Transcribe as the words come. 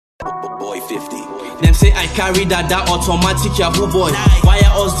Boy 50. Them say I carry that automatic Yahoo boy. Wire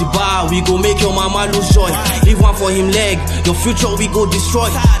us the bar, we go make your mama lose joy. Leave one for him leg, your future we go destroy.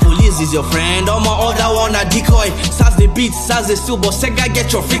 Police is your friend, all my other one a decoy. Saz the beat, Saz the still, but Sega get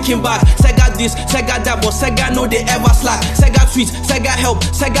your freaking back. Sega this, Sega that, but Sega know they ever slack. Sega tweet, Sega help,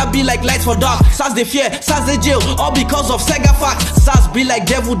 Sega be like light for dark. Saz the fear, Saz the jail, all because of Sega fact. Saz be like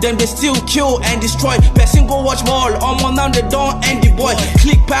devil, them they still kill and destroy. Person go watch ball, all now they don't end the boy.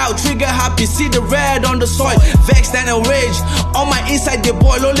 Click pow, trigger happy, see the red on the soil. Vexed and enraged, on my inside the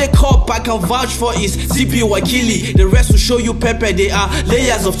boil. Only cup I can vouch for is CP Wakili. The rest will show you pepper, they are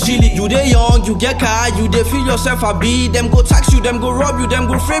layers of chili. You they young, you get car, you they feel yourself a beat. Them go tax you, them go rob you, them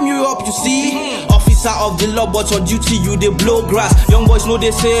go frame you up, you see. Officer of the law, but on duty you they blow grass. Young boys know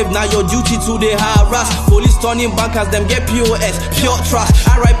they save, now your duty to they harass. Police turning bankers, them get POS, pure trust.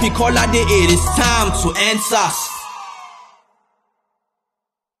 RIP caller day, it is time to end SARS.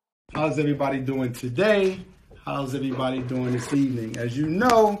 How's everybody doing today? How's everybody doing this evening? As you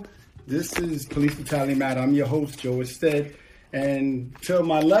know, this is Police Brutality Matter. I'm your host, Joe Ested. And to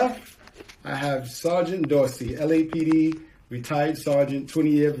my left, I have Sergeant Dorsey, LAPD, retired sergeant,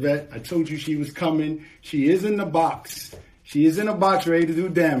 20-year vet. I told you she was coming. She is in the box. She is in a box ready to do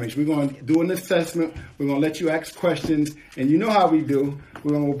damage. We're going to do an assessment. We're going to let you ask questions. And you know how we do.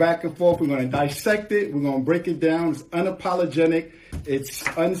 We're going to go back and forth. We're going to dissect it. We're going to break it down. It's unapologetic. It's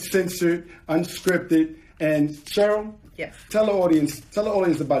uncensored, unscripted. And Cheryl, yes. Tell the audience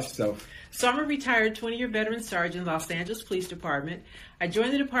about yourself. So I'm a retired 20-year veteran sergeant, Los Angeles Police Department. I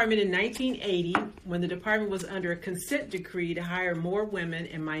joined the department in 1980 when the department was under a consent decree to hire more women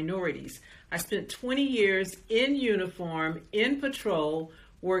and minorities. I spent 20 years in uniform, in patrol,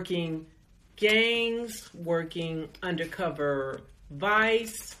 working gangs, working undercover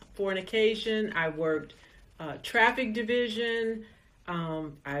vice. For an occasion, I worked traffic division.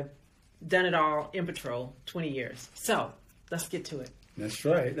 I've done it all in patrol, 20 years. So let's get to it. That's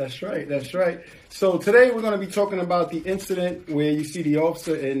right. So today we're going to be talking about the incident where you see the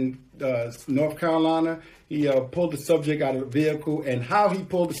officer in North Carolina. He pulled the subject out of the vehicle, and how he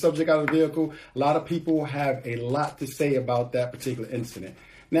pulled the subject out of the vehicle. A lot of people have a lot to say about that particular incident.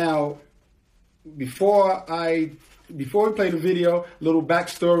 Now, before we play the video, a little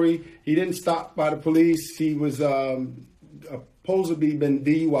backstory. He didn't stop by the police. He was supposedly been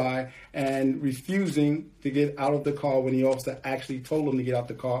DUI and refusing to get out of the car when the officer actually told him to get out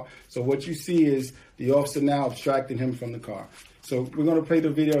the car. So what you see is the officer now abstracting him from the car. So we're going to play the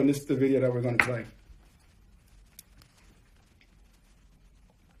video, and this is the video that we're going to play.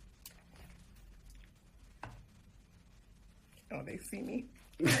 Oh, they see me.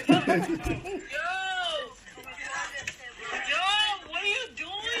 Yo, what are you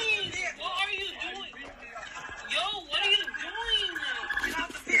doing? What are you doing? Yo, what are you doing? Get out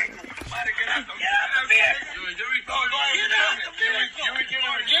the vehicle. Get out the vehicle. You're recording. Get out the vehicle.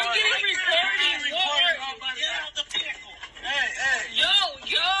 You're getting recorded. Get out the vehicle. Hey. Yo.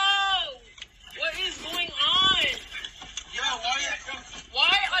 What is going on? Yo,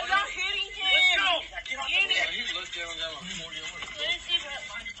 why are y'all hitting him? Let's go. Get it. He looked down there on 40. Let me see that.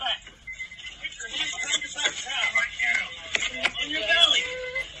 On your back. On your belly.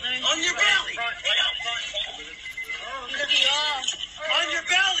 On your belly. You see all. On your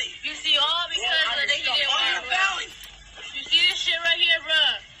belly. You see all because of the heat. On your belly. You see this shit right here,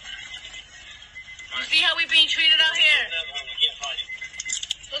 bruh? You see how we being treated out here?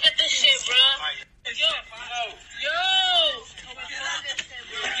 Look at this shit, bruh. Yo,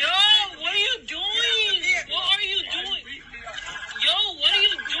 what are you doing? What are you doing? Yo, what are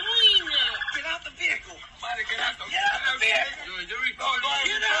you doing? Get out the vehicle. Get out the vehicle. You're recording.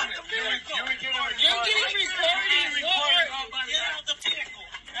 Get out the vehicle. You're getting recorded. Get out the vehicle.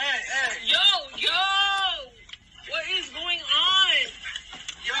 Hey. Yo. What is going on?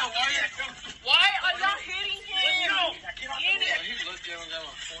 Yo, why are y'all hitting him? Get it. He looked down there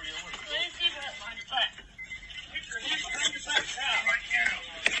on 40. Let me see that. On your back.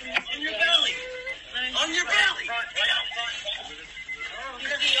 On your belly. On your belly. You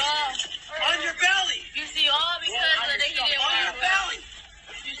see all. On your belly. You see all because of the heat. On your belly.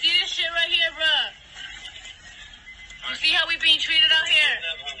 You see this shit right here, bruh? You see how we being treated out here?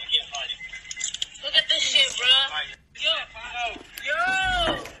 Look at this shit, bruh.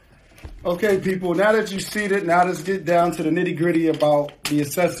 Yo. Okay, people, now that you've seen it, now let's get down to the nitty-gritty about the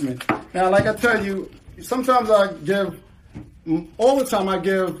assessment. Now, like I tell you, sometimes all the time I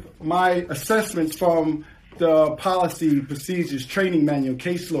give my assessments from the policy, procedures, training manual,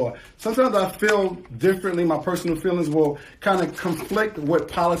 case law. Sometimes I feel differently. My personal feelings will kind of conflict with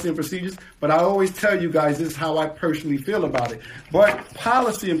policy and procedures, but I always tell you guys this is how I personally feel about it. But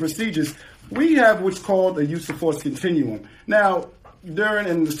policy and procedures, we have what's called a use of force continuum. Now,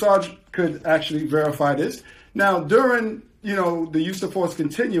 and the sergeant could actually verify this. Now, during, the use of force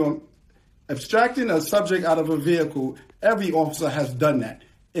continuum, abstracting a subject out of a vehicle, every officer has done that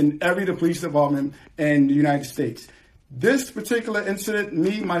in every police department in the United States. This particular incident,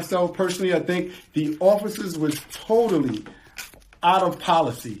 myself personally, I think the officers was totally out of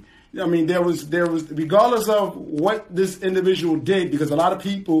policy. I mean, there was, regardless of what this individual did, because a lot of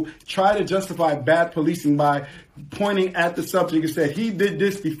people try to justify bad policing by pointing at the subject and said, he did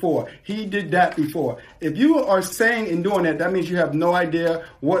this before, he did that before. If you are saying and doing that, that means you have no idea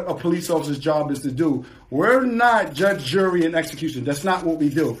what a police officer's job is to do. We're not judge, jury, and execution. That's not what we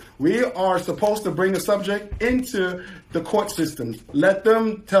do. We are supposed to bring a subject into the court systems. Let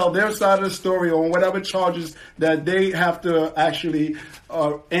them tell their side of the story on whatever charges that they have to actually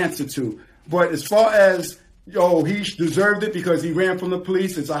answer to. But as far as, he deserved it because he ran from the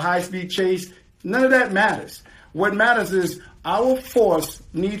police, it's a high-speed chase, none of that matters. What matters is our force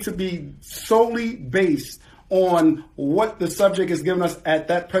needs to be solely based on what the subject is giving us at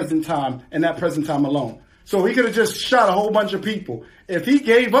that present time and that present time alone. So he could have just shot a whole bunch of people. If he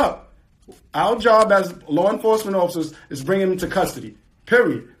gave up, our job as law enforcement officers is bringing him to custody,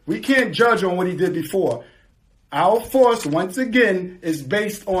 period. We can't judge on what he did before. Our force, once again, is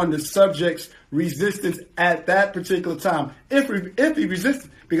based on the subject's resistance at that particular time. If he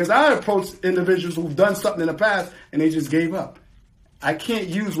resisted, because I approached individuals who've done something in the past and they just gave up. I can't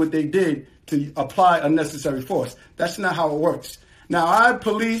use what they did to apply unnecessary force. That's not how it works. Now, I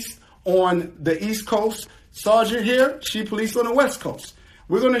police on the East Coast. Sergeant here, she policed on the West Coast.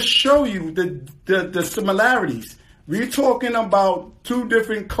 We're going to show you the similarities. We're talking about two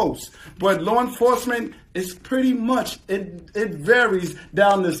different coasts, but law enforcement is pretty much, it varies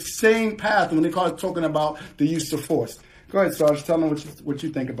down the same path when they're talking about the use of force. Go ahead, Sarge. Tell them what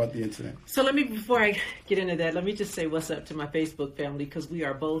you think about the incident. So before I get into that, let me just say what's up to my Facebook family, because we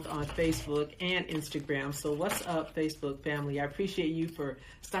are both on Facebook and Instagram. So what's up, Facebook family? I appreciate you for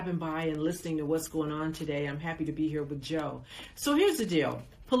stopping by and listening to what's going on today. I'm happy to be here with Joe. So here's the deal.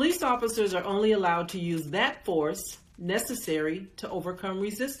 Police officers are only allowed to use that force necessary to overcome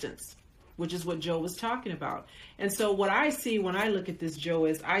resistance, which is what Joe was talking about. And so what I see when I look at this, Joe,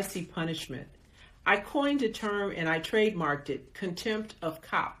 is I see punishment. I coined a term and I trademarked it, contempt of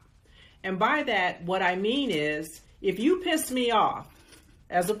cop. And by that, what I mean is, if you piss me off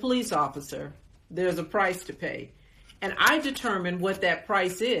as a police officer, there's a price to pay. And I determine what that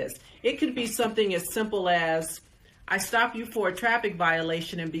price is. It could be something as simple as, I stop you for a traffic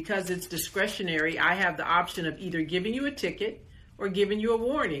violation, and because it's discretionary, I have the option of either giving you a ticket or giving you a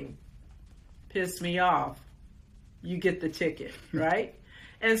warning. Piss me off. You get the ticket, right?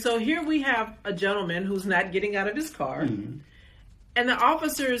 And so here we have a gentleman who's not getting out of his car. Mm-hmm. And the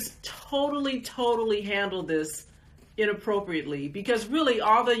officers totally handled this inappropriately, because really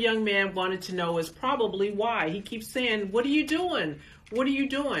all the young man wanted to know is probably why. He keeps saying, what are you doing? What are you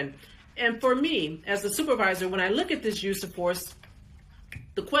doing? And for me, as a supervisor, when I look at this use of force,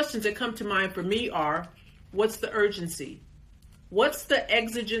 the questions that come to mind for me are, what's the urgency? What's the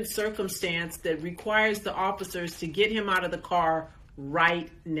exigent circumstance that requires the officers to get him out of the car right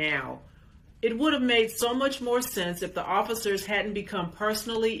now? It would have made so much more sense if the officers hadn't become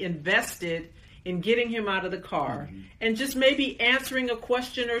personally invested in getting him out of the car, mm-hmm. and just maybe answering a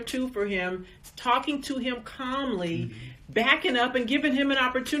question or two for him, talking to him calmly, mm-hmm. backing up and giving him an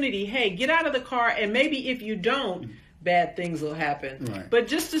opportunity. Hey, get out of the car, and maybe if you don't, bad things will happen. Right. But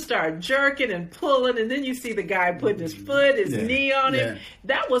just to start jerking and pulling, and then you see the guy putting his foot, his knee on it,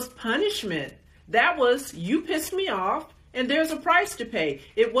 that was punishment. That was, you pissed me off, and there's a price to pay.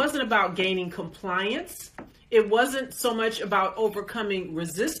 It wasn't about gaining compliance. It wasn't so much about overcoming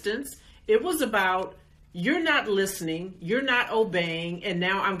resistance. It was about, you're not listening, you're not obeying, and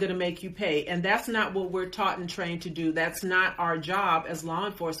now I'm going to make you pay. And that's not what we're taught and trained to do. That's not our job as law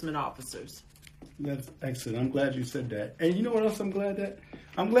enforcement officers. That's excellent. I'm glad you said that. And you know what else I'm glad that?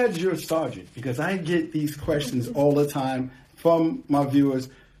 I'm glad you're a sergeant, because I get these questions all the time from my viewers.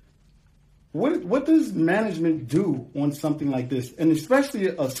 What does management do on something like this? And especially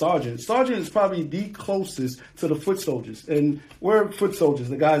a sergeant. Sergeant is probably the closest to the foot soldiers. And we're foot soldiers,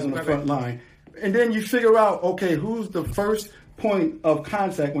 the guys on the front line. And then you figure out, okay, who's the first point of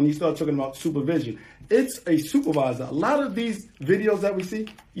contact when you start talking about supervision? It's a supervisor. A lot of these videos that we see,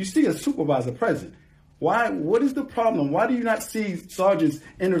 you see a supervisor present. Why? What is the problem? Why do you not see sergeants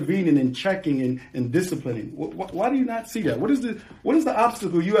intervening and checking and disciplining? Why do you not see that? What is the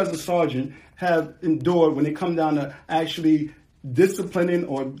obstacle you as a sergeant have endured when it comes down to actually disciplining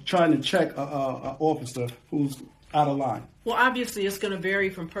or trying to check a officer who's out of line? Well, obviously, it's going to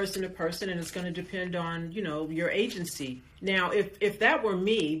vary from person to person, and it's going to depend on, your agency. Now, if that were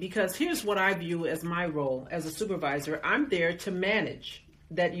me, because here's what I view as my role as a supervisor, I'm there to manage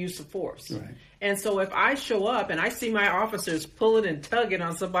that use of force. Right. And so if I show up and I see my officers pulling and tugging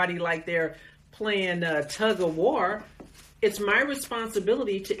on somebody like they're playing tug of war, it's my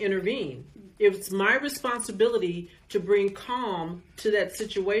responsibility to intervene. It's my responsibility to bring calm to that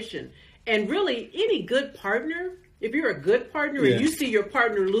situation. And really, any good partner, if you're a good partner and you see your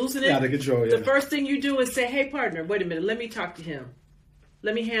partner losing it, out of control, the first thing you do is say, hey, partner, wait a minute, let me talk to him.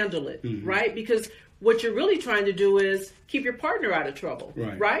 Let me handle it, right? Because what you're really trying to do is keep your partner out of trouble,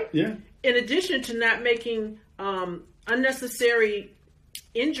 right? Yeah. In addition to not making unnecessary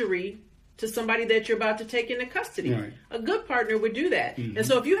injury to somebody that you're about to take into custody. Right. A good partner would do that. And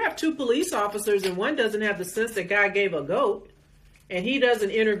so if you have two police officers and one doesn't have the sense that God gave a goat, and he doesn't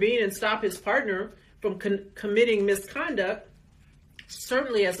intervene and stop his partner from committing misconduct,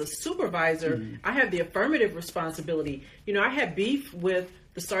 certainly as a supervisor, I have the affirmative responsibility. I had beef with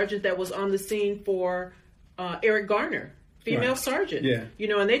the sergeant that was on the scene for Eric Garner, female sergeant. Yeah.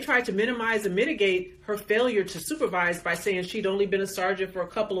 And they tried to minimize and mitigate her failure to supervise by saying she'd only been a sergeant for a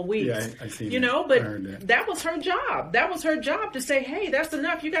couple of weeks. Yeah, I see but that was her job. That was her job to say, hey, that's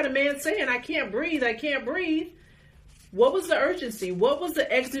enough. You got a man saying, I can't breathe. What was the urgency? What was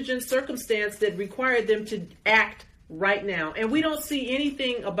the exigent circumstance that required them to act right now? And we don't see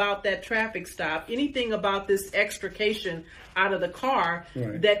anything about that traffic stop, anything about this extrication out of the car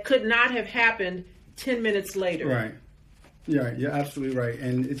that could not have happened 10 minutes later. Right. Yeah, you're absolutely right.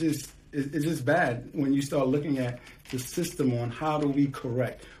 And it's just bad when you start looking at the system on how do we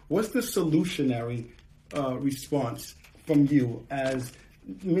correct. What's the solutionary response from you as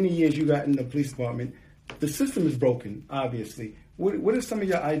many years you got in the police department? The system is broken, obviously. What are some of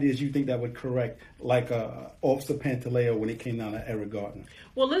your ideas you think that would correct, like Officer Pantaleo when it came down to Eric Garner?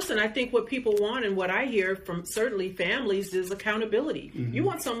 Well, listen, I think what people want and what I hear from certainly families is accountability. You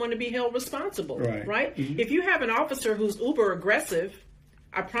want someone to be held responsible, right? If you have an officer who's uber aggressive,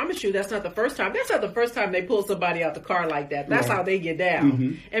 I promise you that's not the first time. That's not the first time they pull somebody out the car like that. That's how they get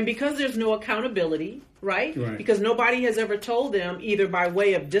down. And because there's no accountability, right? Because nobody has ever told them either by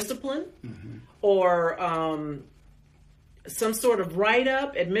way of discipline or some sort of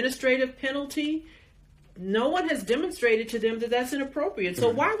write-up, administrative penalty, no one has demonstrated to them that that's inappropriate. So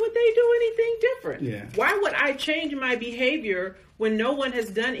why would they do anything different? Yeah. Why would I change my behavior when no one has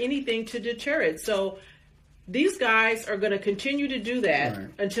done anything to deter it? So these guys are going to continue to do that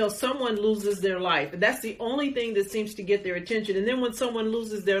until someone loses their life. And that's the only thing that seems to get their attention. And then when someone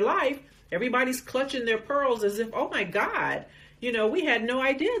loses their life, everybody's clutching their pearls as if, oh my God, we had no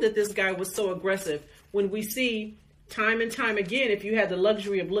idea that this guy was so aggressive. When we see time and time again, if you had the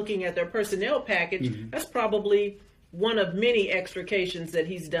luxury of looking at their personnel package, that's probably one of many extrications that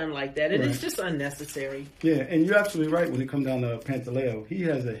he's done like that. And it's just unnecessary. Yeah, and you're absolutely right when it comes down to Pantaleo. He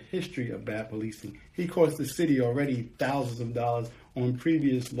has a history of bad policing. He cost the city already thousands of dollars on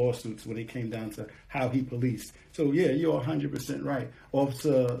previous lawsuits when it came down to how he policed. So, yeah, you're 100% right.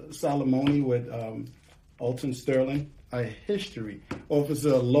 Officer Salamoni with Alton Sterling, a history. Officer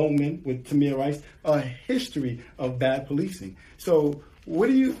Lohman with Tamir Rice, a history of bad policing. So what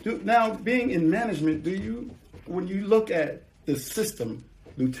do you do now, being in management, when you look at the system,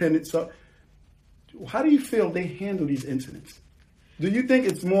 Lieutenant, how do you feel they handle these incidents? Do you think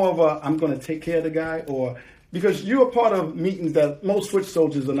it's more of I'm going to take care of the guy, or because you're a part of meetings that most switch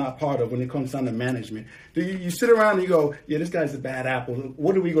soldiers are not part of when it comes down to management? Do you sit around and you go, yeah, this guy's a bad apple.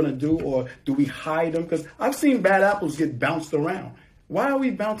 What are we going to do? Or do we hide them? Because I've seen bad apples get bounced around. Why are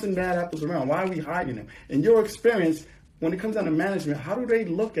we bouncing bad apples around? Why are we hiding them? In your experience, when it comes down to management, how do they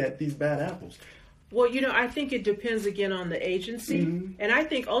look at these bad apples? Well, I think it depends again on the agency. And I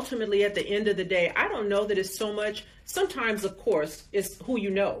think ultimately at the end of the day, I don't know that it's so much. Sometimes, of course, it's who you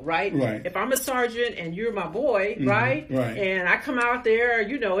know, right? If I'm a sergeant and you're my boy, right? And I come out there,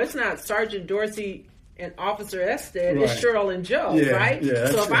 it's not Sergeant Dorsey and Officer Ested, it's Cheryl and Joe, right? Yeah,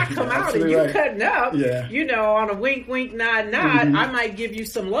 so if I come out and you're cutting up, on a wink, wink, nod, nod, I might give you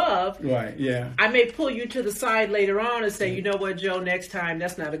some love. I may pull you to the side later on and say, you know what, Joe, next time,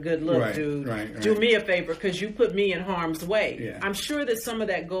 that's not a good look, dude. Do me a favor because you put me in harm's way. I'm sure that some of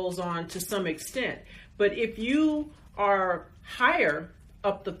that goes on to some extent. But if you are higher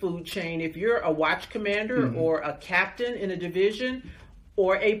up the food chain, if you're a watch commander or a captain in a division,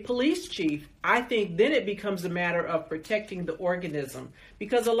 or a police chief, I think then it becomes a matter of protecting the organism.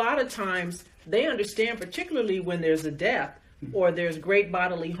 Because a lot of times they understand, particularly when there's a death or there's great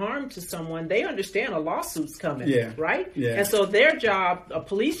bodily harm to someone, they understand a lawsuit's coming, right? Yeah. And so their job, a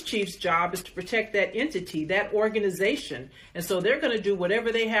police chief's job, is to protect that entity, that organization. And so they're going to do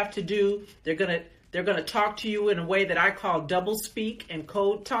whatever they have to do. They're going to talk to you in a way that I call double speak and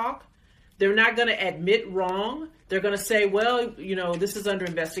code talk. They're not going to admit wrong. They're going to say, well, you know, this is under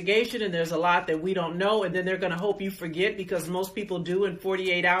investigation and there's a lot that we don't know. And then they're going to hope you forget, because most people do in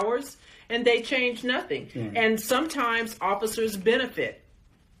 48 hours, and they change nothing. And sometimes officers benefit.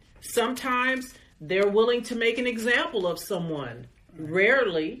 Sometimes they're willing to make an example of someone.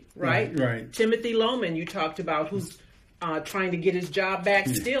 Rarely, right? Right. Timothy Loman, you talked about, who's trying to get his job back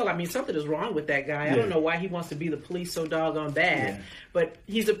still. I mean, something is wrong with that guy. I don't know why he wants to be the police so doggone bad, but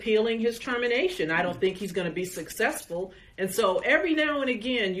he's appealing his termination. I don't think he's going to be successful. And so every now and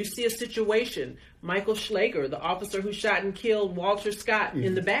again, you see a situation. Michael Schlager, the officer who shot and killed Walter Scott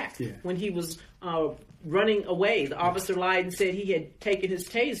in the back when he was running away. The officer lied and said he had taken his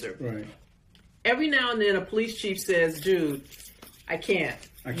taser. Right. Every now and then a police chief says, dude, I can't.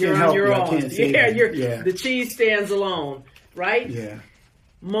 You're on your own. The cheese stands alone, right? Yeah.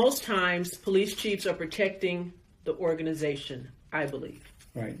 Most times, police chiefs are protecting the organization, I believe.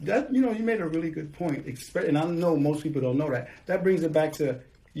 Right. That, you know, you made a really good point. And I know most people don't know that. That brings it back to,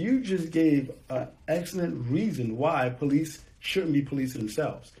 you just gave an excellent reason why police shouldn't be policing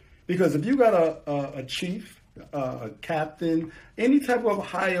themselves. Because if you got a chief, a captain, any type of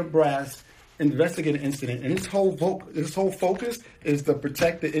higher brass investigate an incident, and his whole focus is to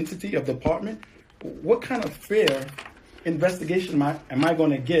protect the entity of the department, what kind of fair investigation am I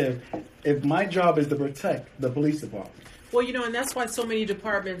going to give if my job is to protect the police department? Well, you know, and that's why so many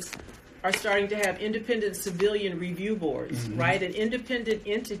departments are starting to have independent civilian review boards, right? An independent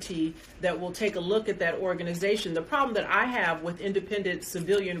entity that will take a look at that organization. The problem that I have with independent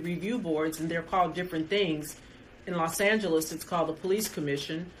civilian review boards, and they're called different things. In Los Angeles, it's called the Police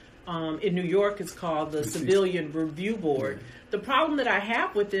Commission. In New York, it's called the Civilian Review Board. The problem that I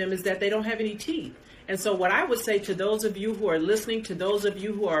have with them is that they don't have any teeth. And so what I would say to those of you who are listening, to those of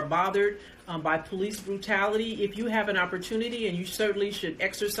you who are bothered by police brutality, if you have an opportunity, and you certainly should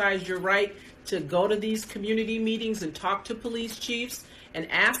exercise your right to go to these community meetings and talk to police chiefs and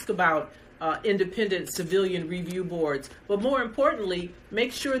ask about independent civilian review boards. But more importantly,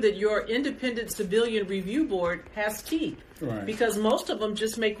 make sure that your independent civilian review board has teeth. Right. Because most of them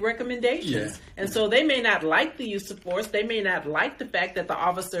just make recommendations. And so they may not like the use of force. They may not like the fact that the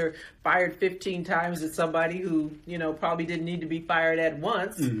officer fired 15 times at somebody who, you know, probably didn't need to be fired at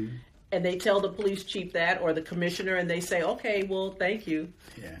once. And they tell the police chief that, or the commissioner, and they say, okay, well, thank you.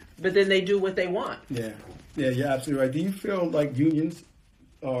 But then they do what they want. You're absolutely right. Do you feel like unions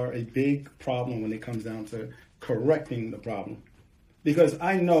are a big problem when it comes down to correcting the problem? Because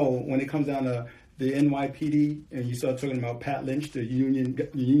I know when it comes down to the NYPD, and you start talking about Pat Lynch, the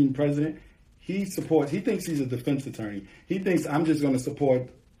union president, he thinks he's a defense attorney. He thinks, I'm just going to support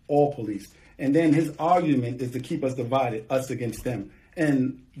all police. And then his argument is to keep us divided, us against them.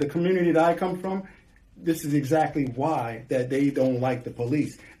 And the community that I come from, this is exactly why that they don't like the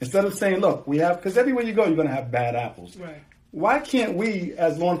police. Instead of saying, look, because everywhere you go, you're going to have bad apples. Right. Why can't we,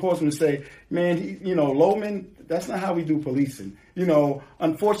 as law enforcement, say, man, Loman, that's not how we do policing. You know,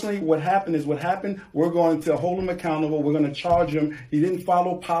 unfortunately, what happened is what happened. We're going to hold him accountable. We're going to charge him. He didn't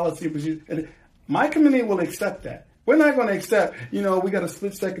follow policy. And my community will accept that. We're not going to accept, we got a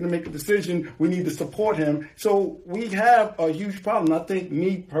split second to make a decision. We need to support him. So we have a huge problem. I think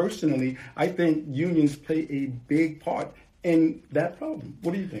I think unions play a big part in that problem.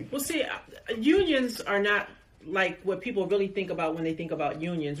 What do you think? Well, see, unions are not like what people really think about when they think about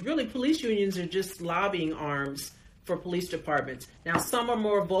unions. Really, police unions are just lobbying arms for police departments. Now, some are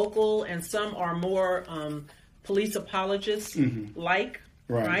more vocal and some are more police apologists like,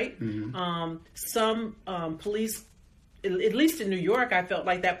 right? Some police, at least in New York, I felt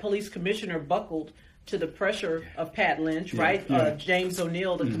like that police commissioner buckled to the pressure of Pat Lynch, right? James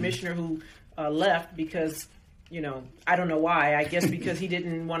O'Neill, the commissioner who left because, I don't know why. I guess because he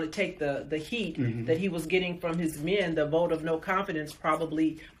didn't want to take the heat that he was getting from his men, the vote of no confidence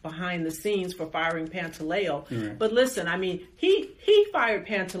probably behind the scenes for firing Pantaleo. But listen, I mean, he fired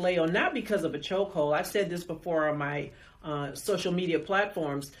Pantaleo not because of a chokehold. I've said this before on my social media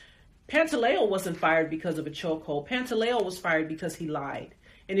platforms. Pantaleo wasn't fired because of a chokehold. Pantaleo was fired because he lied.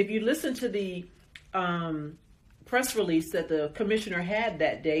 And if you listen to the press release that the commissioner had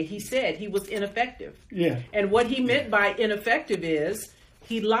that day, he said he was ineffective. And what he meant by ineffective is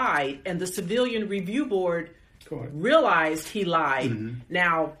he lied, and the Civilian Review Board realized he lied.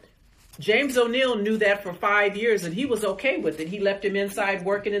 Now, James O'Neill knew that for 5 years, and he was okay with it. He left him inside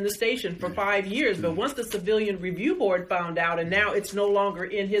working in the station for 5 years. But once the Civilian Review Board found out, and now it's no longer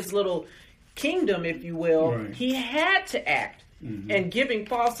in his little kingdom, if you will, he had to act. And giving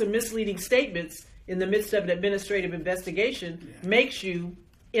false and misleading statements in the midst of an administrative investigation makes you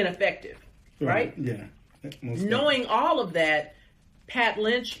ineffective, right? Yeah. Knowing all of that, Pat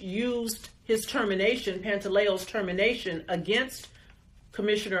Lynch used his termination, Pantaleo's termination, against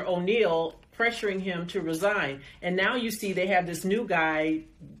Commissioner O'Neill, pressuring him to resign. And now you see they have this new guy,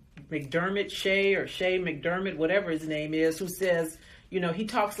 Shea McDermott, whatever his name is, who says, he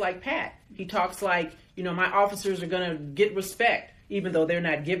talks like Pat. He talks like, my officers are going to get respect, even though they're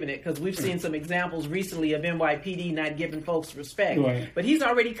not giving it, because we've seen some examples recently of NYPD not giving folks respect. But he's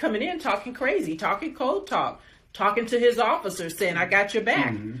already coming in talking crazy, talking code talk, talking to his officers, saying, I got your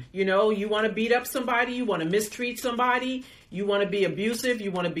back. You want to beat up somebody, you want to mistreat somebody, you want to be abusive,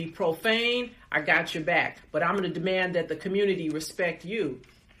 you want to be profane, I got your back. But I'm going to demand that the community respect you.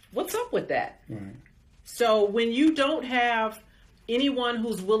 What's up with that? So when you don't have anyone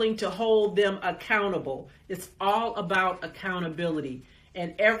who's willing to hold them accountable, it's all about accountability.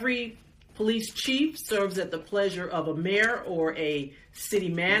 And every police chief serves at the pleasure of a mayor or a city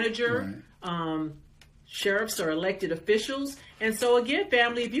manager. Sheriffs are elected officials. And so again,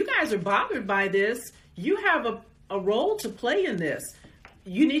 family, if you guys are bothered by this, you have a role to play in this.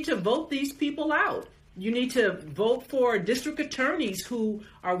 You need to vote these people out. You need to vote for district attorneys who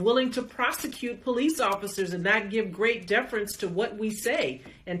are willing to prosecute police officers and not give great deference to what we say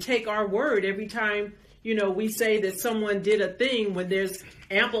and take our word every time, we say that someone did a thing when there's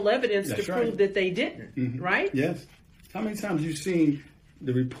ample evidence to prove that they didn't, right? Yes. How many times have you seen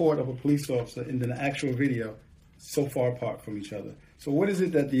the report of a police officer and then the actual video so far apart from each other? So what is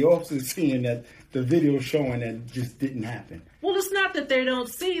it that the officer is seeing that the video is showing that just didn't happen? Well, it's not that they don't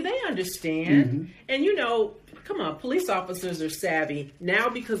see, they understand. And come on, police officers are savvy. Now,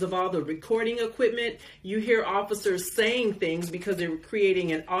 because of all the recording equipment, you hear officers saying things because they're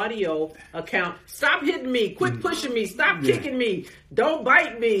creating an audio account. Stop hitting me, quit pushing me, stop kicking me, don't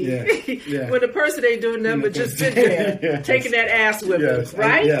bite me. When the person ain't doing nothing but just sit there taking that ass whipping,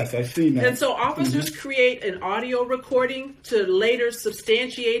 right? I've seen that. And so officers create an audio recording to later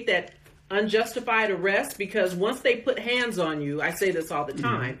substantiate that unjustified arrest, because once they put hands on you, I say this all the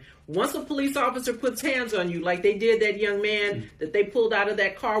time, once a police officer puts hands on you, like they did that young man that they pulled out of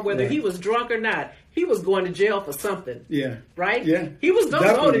that car, whether he was drunk or not, he was going to jail for something. Right? He was going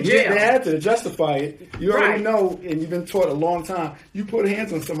to go to jail. They had to justify it. You already know, and you've been taught a long time, you put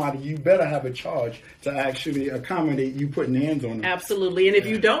hands on somebody, you better have a charge to actually accommodate you putting hands on them. Absolutely. And if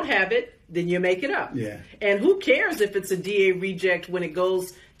you don't have it, then you make it up. And who cares if it's a DA reject when it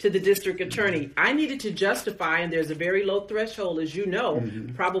goes to the district attorney? I needed to justify, and there's a very low threshold, as you know,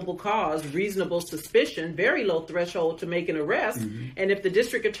 probable cause, reasonable suspicion, very low threshold to make an arrest. And if the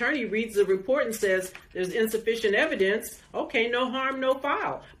district attorney reads the report and says there's insufficient evidence, okay, no harm, no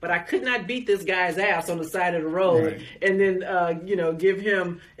foul. But I could not beat this guy's ass on the side of the road and then, give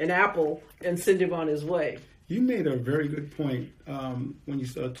him an apple and send him on his way. You made a very good point when you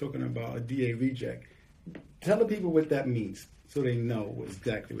started talking about a DA reject. Tell the people what that means so they know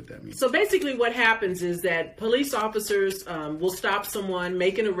exactly what that means. So basically what happens is that police officers will stop someone,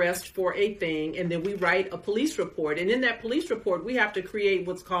 make an arrest for a thing, and then we write a police report. And in that police report, we have to create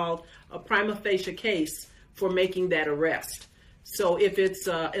what's called a prima facie case for making that arrest. So if it's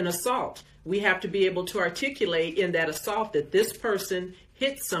an assault, we have to be able to articulate in that assault that this person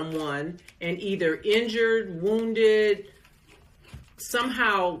hit someone and either injured, wounded,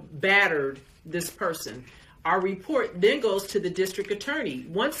 somehow battered this person. Our report then goes to the district attorney.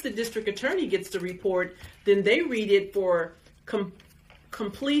 Once the district attorney gets the report, then they read it for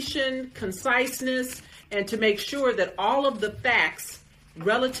completion, conciseness, and to make sure that all of the facts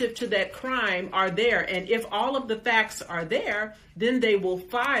relative to that crime are there. And if all of the facts are there, then they will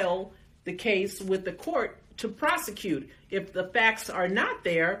file the case with the court to prosecute. If the facts are not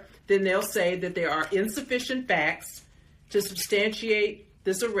there, then they'll say that there are insufficient facts to substantiate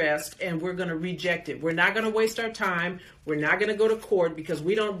this arrest, and we're going to reject it. We're not going to waste our time. We're not going to go to court because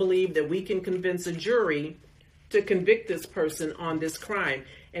we don't believe that we can convince a jury to convict this person on this crime.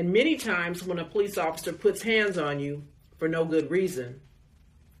 And many times when a police officer puts hands on you for no good reason,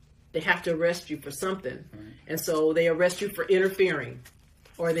 they have to arrest you for something. And so they arrest you for interfering,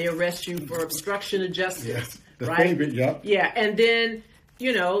 or they arrest you for obstruction of justice. The favorite, Yeah, and then,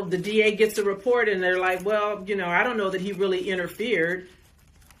 the DA gets a report and they're like, well, I don't know that he really interfered.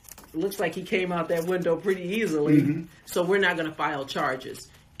 Looks like he came out that window pretty easily. So we're not going to file charges.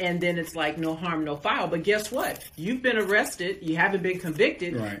 and then it's like no harm, no foul. But guess what? You've been arrested. You haven't been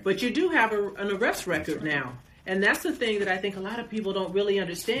convicted, Right. but you do have an arrest record now. And that's the thing that I think a lot of people don't really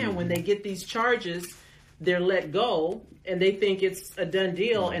understand. When they get these charges, they're let go, and they think it's a done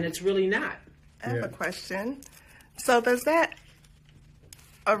deal, and it's really not. I have a question. So does that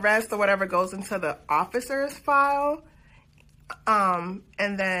arrest or whatever goes into the officer's file? And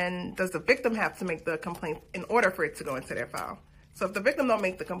then does the victim have to make the complaint in order for it to go into their file? So if the victim don't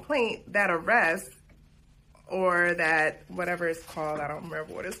make the complaint, that arrest or that whatever it's called, I don't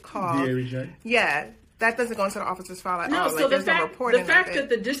remember what it's called. DA reject? Yeah, that doesn't go into the officer's file at No, all. so Like, the there's no fact, reporting the fact of that it.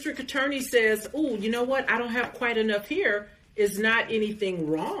 the district attorney says, oh, you know what, I don't have quite enough here is not anything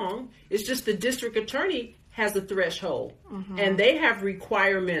wrong. It's just the district attorney has a threshold, and they have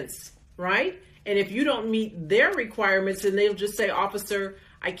requirements, right? And if you don't meet their requirements, then they'll just say, officer,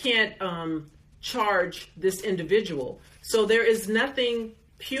 I can't charge this individual. So there is nothing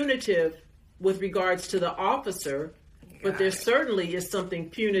punitive with regards to the officer, but there certainly is something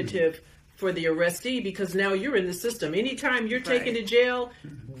punitive for the arrestee, because now you're in the system. Anytime you're taken to jail,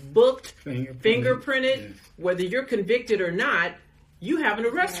 booked, fingerprinted, whether you're convicted or not, you have an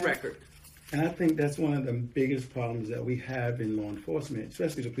arrest record. And I think that's one of the biggest problems that we have in law enforcement,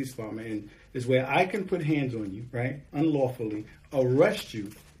 especially the police department, is where I can put hands on you, right, unlawfully, arrest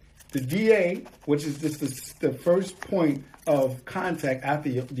you. The DA, which is just the first point of contact after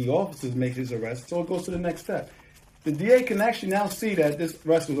the officers make his arrest, so it goes to the next step. The DA can actually now see that this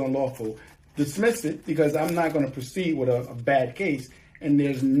arrest was unlawful, dismiss it because I'm not going to proceed with a bad case, and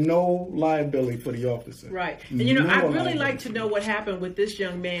there's no liability for the officer. Right. And, you know, I'd really liability. like to know what happened with this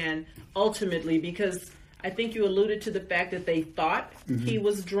young man ultimately, because I think you alluded to the fact that they thought he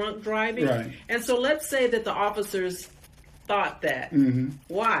was drunk driving. Right. And so let's say that the officers thought that.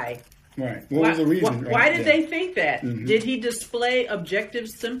 Why? Right. What was the reason? Why right? did they think that? Did he display objective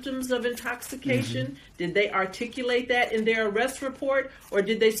symptoms of intoxication? Did they articulate that in their arrest report? Or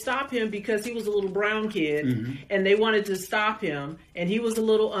did they stop him because he was a little brown kid and they wanted to stop him and he was a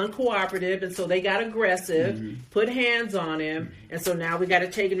little uncooperative, and so they got aggressive, put hands on him, and so now we got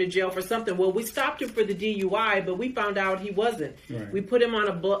to take him to jail for something? Well, we stopped him for the DUI, but we found out he wasn't. Right. We put him on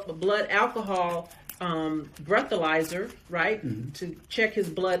a blood alcohol breathalyzer, right, to check his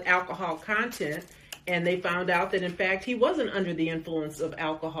blood alcohol content, and they found out that in fact he wasn't under the influence of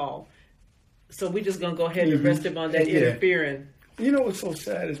alcohol. So we're just gonna go ahead and arrest him on that interfering. You know what's so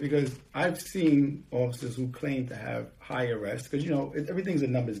sad is because I've seen officers who claim to have high arrests, because you know everything's a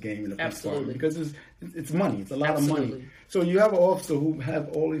numbers game in the police department, because it's money, it's a lot of money. So you have an officer who have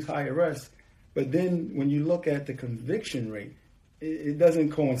all these high arrests, but then when you look at the conviction rate, it doesn't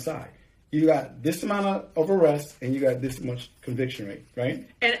coincide. You got this amount of arrests and you got this much conviction rate, right?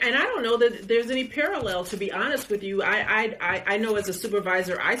 And I don't know that there's any parallel, to be honest with you. I know as a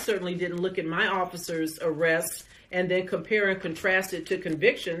supervisor, I certainly didn't look at my officers' arrests and then compare and contrast it to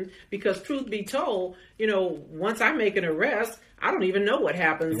conviction, because truth be told, you know, once I make an arrest, I don't even know what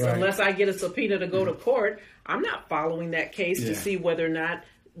happens unless I get a subpoena to go to court. I'm not following that case to see whether or not,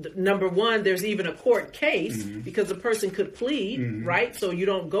 number one, there's even a court case, because a person could plead, right? So you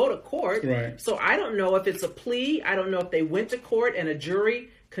don't go to court. Right. So I don't know if it's a plea. I don't know if they went to court and a jury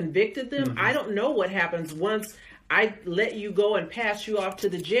convicted them. I don't know what happens once I let you go and pass you off to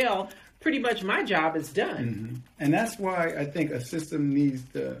the jail. Pretty much my job is done. And that's why I think a system needs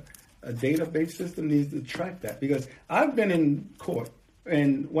a database system needs to track that, because I've been in court.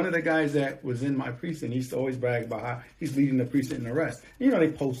 And one of the guys that was in my precinct, he used to always brag about how he's leading the precinct in arrest. You know, they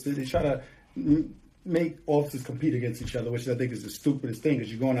posted, they try to make officers compete against each other, which I think is the stupidest thing,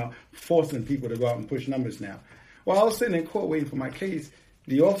 because you're going out forcing people to go out and push numbers now. While I was sitting in court waiting for my case,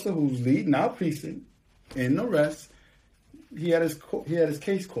 the officer who's leading our precinct in arrest, he had his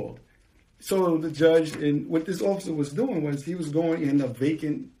case called. So the judge, and what this officer was doing was he was going in the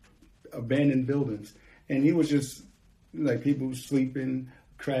vacant, abandoned buildings, and he was just like people sleeping,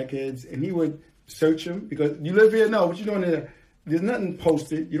 crackheads, and he would search them because you live here. No, what you doing there? There's nothing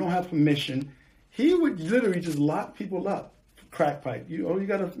posted. You don't have permission. He would literally just lock people up. Crack pipe. You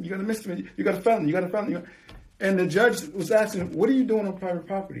got a misdemeanor. You got a felony. And the judge was asking, "What are you doing on private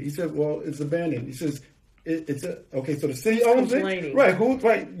property?" He said, "Well, it's abandoned." He says, okay, so the city owns it, right?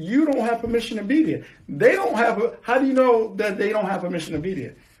 Right? You don't have permission to be there. They don't have. How do you know that they don't have permission to be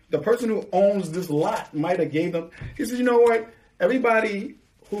there? The person who owns this lot might have gave them. He said, "You know what? Everybody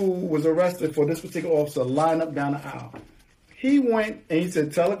who was arrested for this particular officer line up down the aisle." He went and he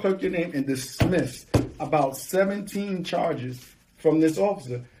said, "Tell the clerk your name," and dismissed about 17 charges from this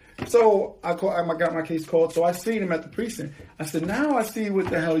officer. So I got my case called. So I seen him at the precinct. I said, "Now I see what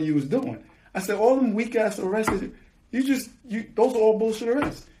the hell you was doing." I said, "All them weak ass arrests, those are all bullshit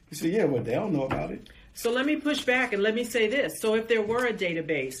arrests. You say, yeah, well, they don't know about it. So let me push back and let me say this. So if there were a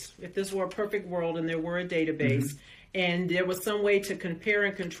database, if this were a perfect world and there were a database, and there was some way to compare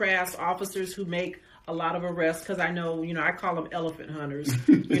and contrast officers who make a lot of arrests, because I know, I call them elephant hunters,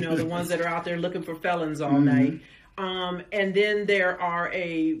 the ones that are out there looking for felons all night. And then there are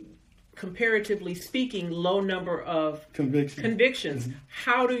a, comparatively speaking, low number of convictions.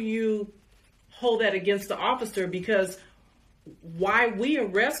 How do you hold that against the officer? Because why we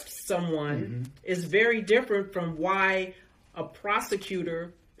arrest someone is very different from why a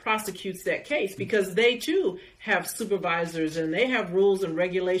prosecutor prosecutes that case, because they too have supervisors and they have rules and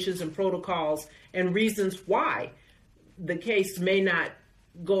regulations and protocols and reasons why the case may not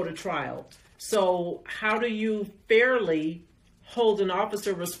go to trial. So how do you fairly hold an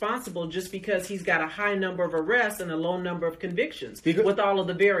officer responsible just because he's got a high number of arrests and a low number of convictions with all of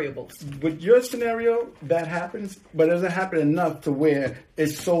the variables? With your scenario, that happens, but it doesn't happen enough to where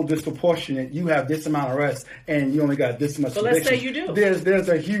it's so disproportionate. You have this amount of arrests and you only got this much conviction. Let's say you do. There's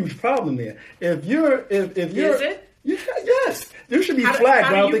a huge problem there. If you're Is it? Yeah, yes, you should be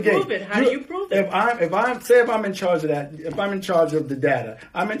flagged right out the gate. How do you prove it? If I'm in charge of that, if I'm in charge of the data,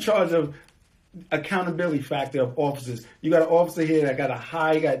 I'm in charge of accountability factor of officers. You got an officer here that got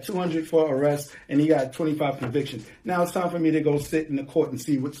he got 200 for arrests and he got 25 convictions. Now it's time for me to go sit in the court and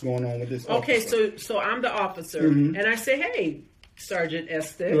see what's going on with this officer. Okay, so I'm the officer and I say, hey, Sergeant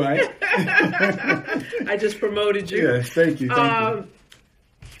Esther. Right. I just promoted you. Yes, thank you.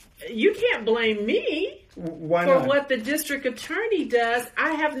 You can't blame me for what the district attorney does.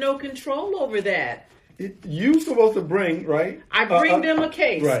 I have no control over that. You're supposed to bring, right? I bring them a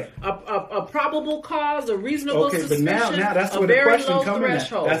case, right? A probable cause, a reasonable suspicion. But now that's where the question comes in at.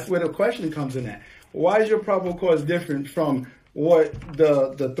 That's where the question comes in at. Why is your probable cause different from what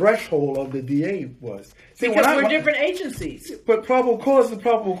the threshold of the DA was? See, because we're different agencies. But probable cause is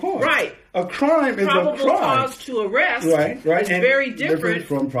probable cause. Right. A crime is probable a crime. Cause to arrest right. is very different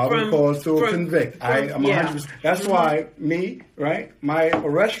from probable cause to convict. I'm 100%. That's why my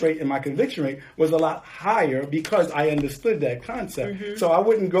arrest rate and my conviction rate was a lot higher because I understood that concept. So I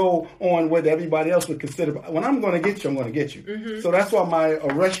wouldn't go on what everybody else would consider. When I'm going to get you, I'm going to get you. So that's why my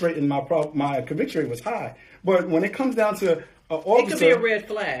arrest rate and my conviction rate was high. But when it comes down to officer, it could be a red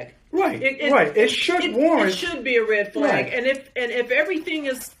flag. Right. It should warrant. It should be a red flag. Right. And if everything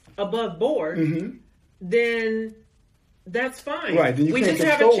is above board, then that's fine. Right. Then we just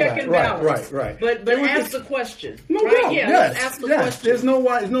have a check and balance. Right. But ask the question. No right? doubt. Yeah. Yes. Let's ask the question. There's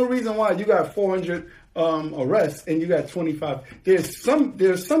no reason why you got 400 arrests and you got 25. There's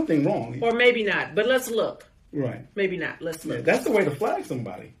something wrong. Or maybe not. But let's look. Right. Maybe not. Let's look. Yeah, that's the way to flag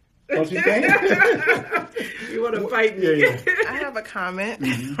somebody. Don't you think? You want to fight me? Yeah. I have a comment.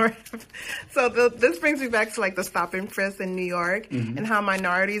 So this brings me back to like the stop and frisk in New York and how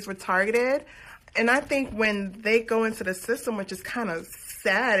minorities were targeted. And I think when they go into the system, which is kind of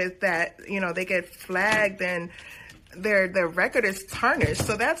sad, is that, they get flagged and their record is tarnished.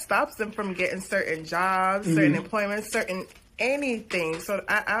 So that stops them from getting certain jobs, certain employment, certain anything. So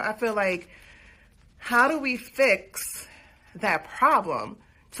I feel like, how do we fix that problem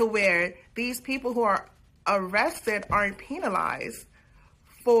to where these people who are arrested aren't penalized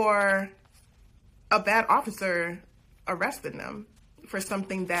for a bad officer arresting them for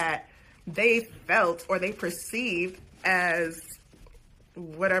something that they felt or they perceived as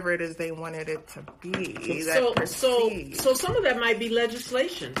whatever it is they wanted it to be. So some of that might be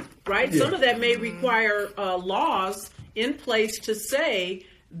legislation, right? Yeah. Some of that may require laws in place to say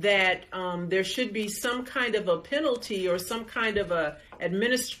that there should be some kind of a penalty or some kind of a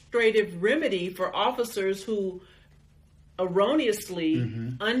administrative remedy for officers who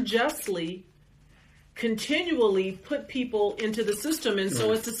erroneously, unjustly, continually put people into the system. And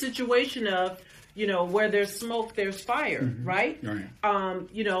so it's a situation of, where there's smoke, there's fire, right?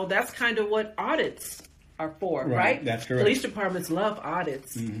 That's kind of what audits are for, right? That's correct. Police departments love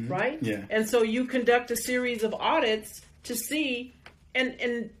audits, right? Yeah. And so you conduct a series of audits to see.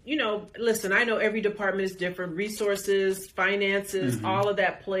 And listen, I know every department is different. Resources, finances, all of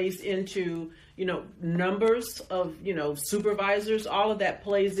that plays into, numbers of, supervisors. All of that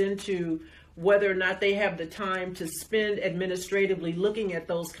plays into whether or not they have the time to spend administratively looking at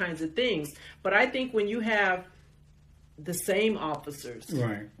those kinds of things. But I think when you have the same officers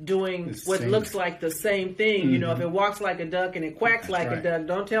doing what looks like the same thing, if it walks like a duck and it quacks like a duck,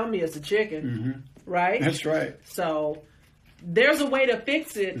 don't tell me it's a chicken, right? That's right. So there's a way to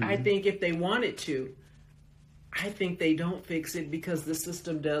fix it, I think, if they wanted to. I think they don't fix it because the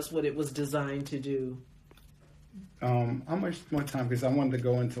system does what it was designed to do. How much more time? Because I wanted to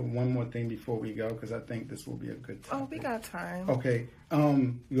go into one more thing before we go, because I think this will be a good time. Oh, we got time. Okay.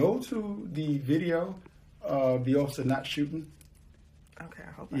 Go to the video of the officer not shooting. Okay,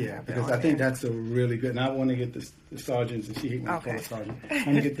 I hope I have it because on I think there. that's a really good. And I want to get the sergeants, and she hate when I call her sergeant. I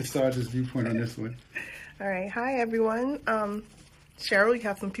want to get the sergeant's viewpoint on this one. All right. Hi, everyone. Cheryl, you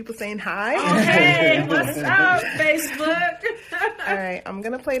have some people saying hi. Oh, hey, what's up, Facebook? All right. I'm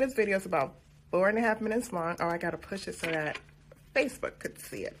going to play this video. It's about 4.5 minutes long. Oh, I got to push it so that Facebook could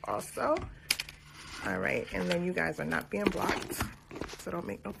see it also. All right. And then you guys are not being blocked, so don't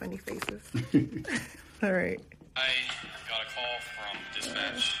make no funny faces. All right. I got a call from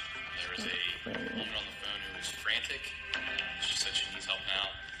dispatch. There was a woman on the phone who was frantic. She said she needs help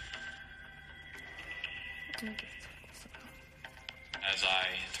now. As I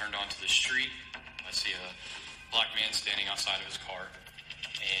turned onto the street, I see a black man standing outside of his car.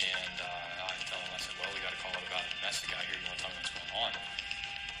 And I tell him, I said, well, we got a call about a domestic out here. You want to tell me what's going on?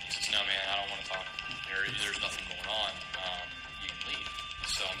 He says, no, man, I don't want to talk. There's nothing going on. You can leave.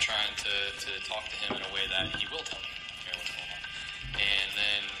 So I'm trying to talk to him in a way that he will tell me what's going on. And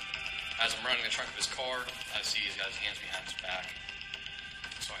then as I'm running the trunk of his car, I see he's got his hands behind his back.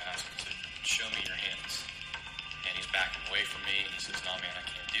 So I ask him to show me your hands. And he's backing away from me. He says, no, man, I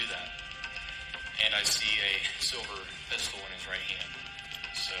can't do that. And I see a silver pistol in his right hand.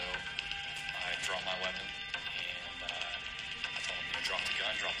 So I draw my weapon and I tell him, drop the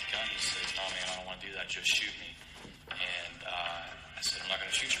gun. He says, no, man, I don't want to do that. Just shoot me. And I said, I'm not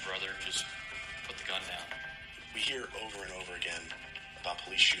going to shoot you, brother. Just put the gun down. We hear over and over again about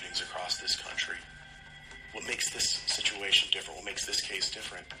police shootings across this country. What makes this situation different, what makes this case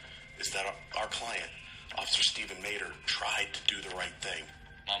different, is that our client, Officer Stephen Mader, tried to do the right thing.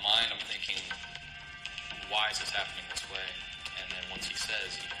 In my mind, I'm thinking, why is this happening this way? And then once he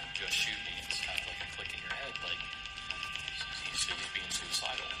says, just shoot me, it's kind of like a click in your head, like he's being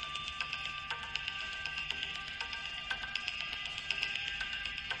suicidal.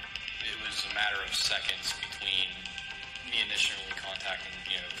 It was a matter of seconds between me initially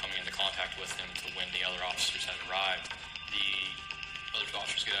coming into contact with him to when the other officers had arrived. The other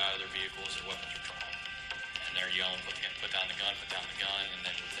officers get out of their vehicles, their weapons are drawn, and they're yelling, put down the gun, and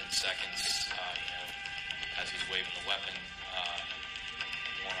then within seconds, as he's waving the weapon,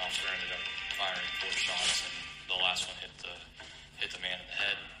 one officer ended up firing 4 shots, and the last one hit the man in the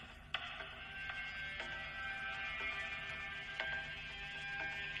head.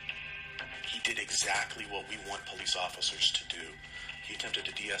 He did exactly what we want police officers to do. He attempted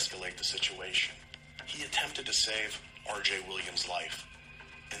to de-escalate the situation. He attempted to save R.J. Williams' life,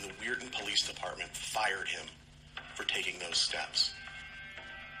 and the Weirton Police Department fired him for taking those steps.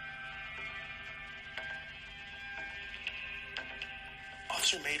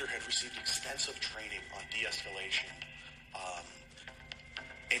 Officer Mader had received extensive training on de-escalation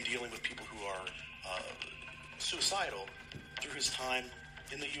and dealing with people who are suicidal through his time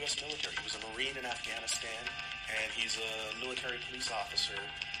in the U.S. military. He was a Marine in Afghanistan, and he's a military police officer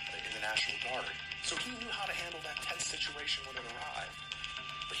in the National Guard. So he knew how to handle that tense situation when it arrived.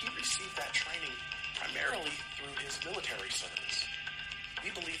 But he received that training primarily through his military service.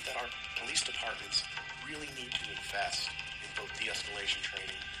 We believe that our police departments really need to invest in both de-escalation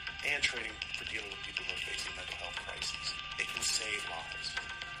training and training for dealing with people who are facing mental health crises. It can save lives.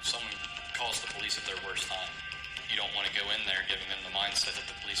 Someone calls the police at their worst time. You don't want to go in there giving them the mindset that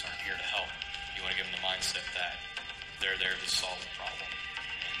the police aren't here to help. You want to give them the mindset that they're there to solve the problem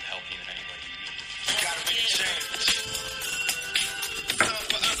and help you in any way you need. You gotta make a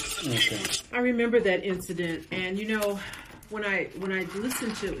change. I remember that incident, and when I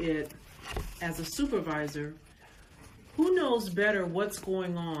listened to it as a supervisor, who knows better what's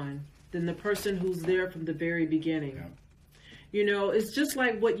going on than the person who's there from the very beginning? Yeah. It's just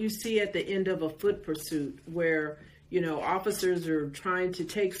like what you see at the end of a foot pursuit where, officers are trying to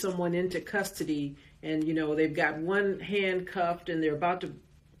take someone into custody and, they've got one hand cuffed and they're about to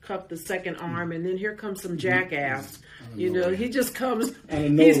cuff the second arm, and then here comes some jackass. He just comes out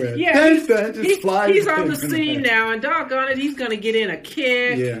of nowhere. He's on the scene now, and doggone it, he's going to get in a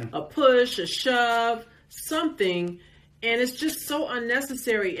kick, a push, a shove, something, and it's just so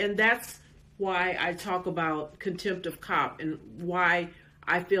unnecessary. And that's why I talk about contempt of cop and why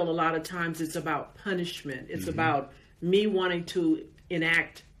I feel a lot of times it's about punishment. It's about me wanting to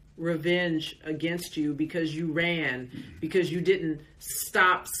enact revenge against you because you ran, because you didn't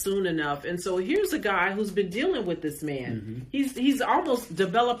stop soon enough. And so here's a guy who's been dealing with this man. He's almost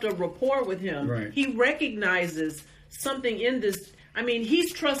developed a rapport with him. Right. He recognizes something in this. I mean,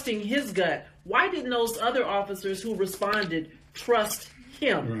 he's trusting his gut. Why didn't those other officers who responded trust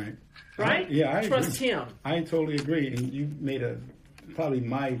him? Right. right? I trust agree. him. I totally agree. And you made probably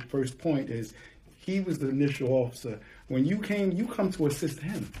my first point is he was the initial officer. When you come to assist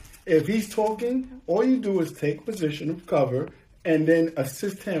him. If he's talking, all you do is take position of cover and then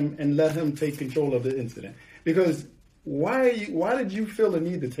assist him and let him take control of the incident. Because why did you feel the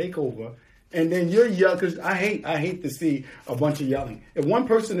need to take over? And then you're yelling, because I hate to see a bunch of yelling. If one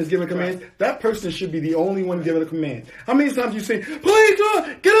person is giving commands, that person should be the only one giving a command. How many times you say, "Please,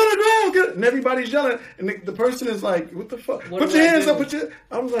 get on the ground," and everybody's yelling, and the person is like, "What the fuck? Put your hands up!"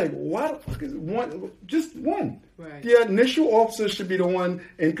 I was like, "Why the fuck is one? Just one." Right. The initial officer should be the one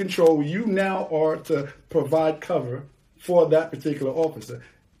in control. You now are to provide cover for that particular officer.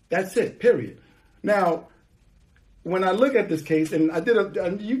 That's it. Period. Now, when I look at this case, and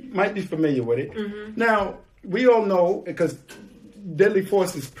you might be familiar with it. Mm-hmm. Now, we all know, because deadly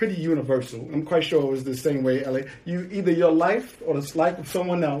force is pretty universal. I'm quite sure it was the same way, Ellie. Either your life or the life of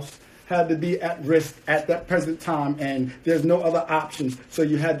someone else had to be at risk at that present time, and there's no other options, so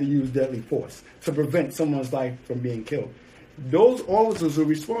you had to use deadly force to prevent someone's life from being killed. Those officers who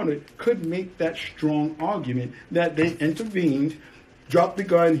responded could make that strong argument that they intervened, dropped the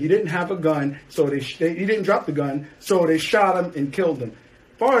gun. He didn't have a gun, so he didn't drop the gun, so they shot him and killed him.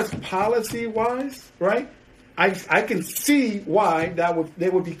 As far as policy-wise, right, I can see why they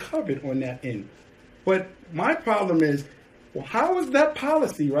would be covered on that end. But my problem is, well, how is that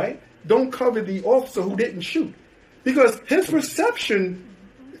policy, right? Don't cover the officer who didn't shoot. Because his perception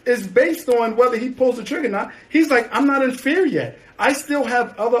is based on whether he pulls the trigger or not. He's like, I'm not in fear yet. I still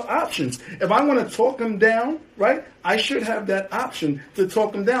have other options. If I want to talk him down, right, I should have that option to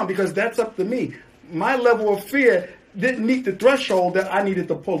talk him down, because that's up to me. My level of fear didn't meet the threshold that I needed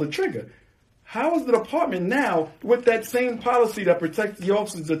to pull the trigger. How is the department now, with that same policy that protects the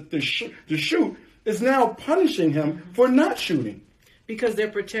officers to shoot, is now punishing him for not shooting? Because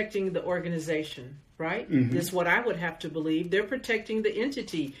they're protecting the organization, right? Mm-hmm. This is what I would have to believe. They're protecting the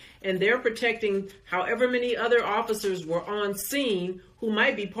entity, and they're protecting however many other officers were on scene who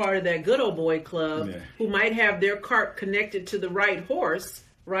might be part of that good old boy club, who might have their cart connected to the right horse,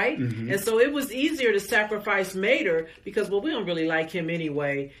 right? Mm-hmm. And so it was easier to sacrifice Mater because, well, we don't really like him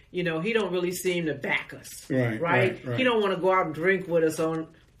anyway. You know, he don't really seem to back us, right? He don't want to go out and drink with us on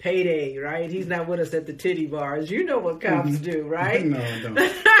payday, right? He's not with us at the titty bars. You know what cops do, right? No, I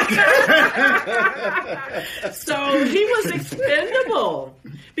don't. So he was expendable.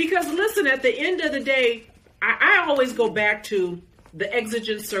 Because listen, at the end of the day, I always go back to the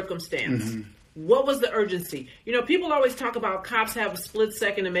exigent circumstance. Mm-hmm. What was the urgency? You know, people always talk about cops have a split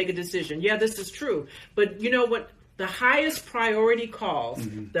second to make a decision. Yeah, this is true. But you know what? The highest priority calls,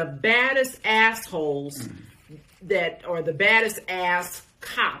 the baddest assholes that are the baddest ass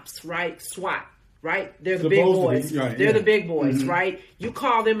cops, right? SWAT, right? They're the big boys. They're the big boys, right? You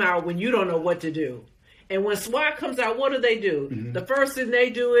call them out when you don't know what to do. And when SWAT comes out, what do? The first thing they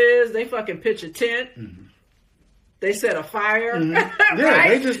do is they fucking pitch a tent. They set a fire,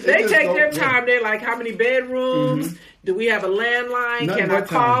 right? They take their time. They're like, how many bedrooms? Do we have a landline? Can I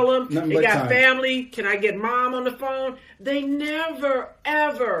call them? They got family. Can I get mom on the phone? They never,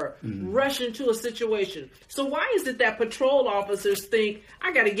 ever rush into a situation. So why is it that patrol officers think,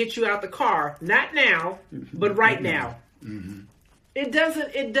 I got to get you out the car, not now, but right now? It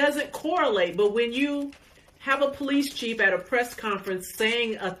doesn't correlate. But when you have a police chief at a press conference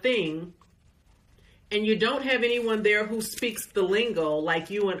saying a thing, and you don't have anyone there who speaks the lingo like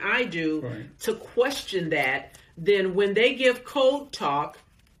you and I do to question that, then when they give code talk,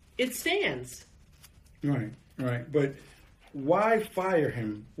 it stands. Right. But why fire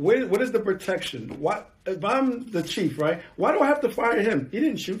him? What is the protection? If I'm the chief, right, why do I have to fire him? He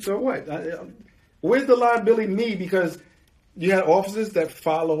didn't shoot, so what? Where's the liability me? Because you had officers that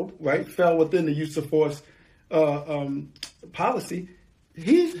fell within the use of force policy.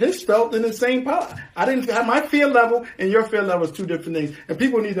 His felt in the same policy. I didn't have my fear level, and your fear level is two different things, and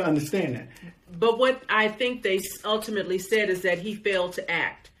people need to understand that. But what I think they ultimately said is that he failed to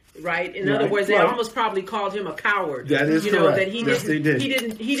act. Right. In other words, they almost probably called him a coward. That is correct. That he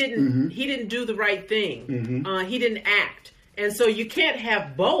didn't do the right thing. He didn't act, and so you can't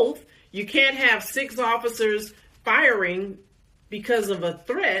have both. You can't have 6 officers firing because of a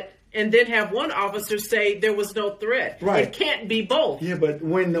threat, and then have one officer say there was no threat. Right. It can't be both. Yeah, but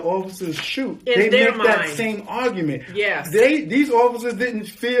when the officers shoot, they make that same argument. Yes. These officers didn't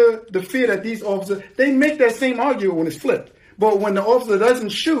fear the fear that these officers, they make that same argument when it's flipped. But when the officer doesn't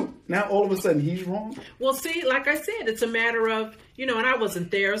shoot, now all of a sudden he's wrong. Well, see, like I said, it's a matter of, and I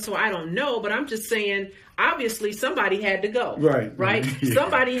wasn't there, so I don't know, but I'm just saying, obviously somebody had to go. Right? Yeah.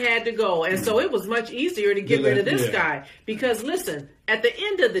 Somebody had to go. And so it was much easier to get rid of this guy. Because listen, at the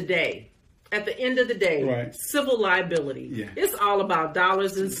end of the day, right. Civil liability, it's all about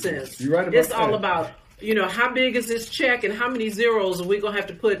dollars and cents. You're right about it's that. all about, how big is this check and how many zeros are we going to have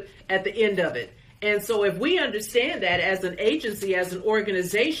to put at the end of it? And so if we understand that as an agency, as an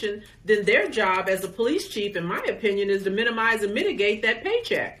organization, then their job as a police chief, in my opinion, is to minimize and mitigate that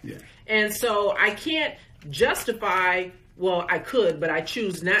paycheck. Yeah. And so I can't justify, well, I could, but I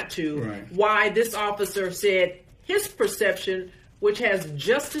choose not to, right. why this officer said his perception, which has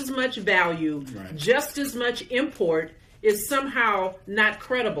just as much value, right. just as much import, is somehow not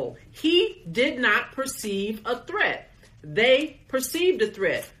credible. He did not perceive a threat. They perceived a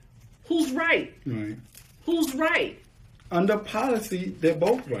threat. Who's right? Right. Who's right? Under policy, they're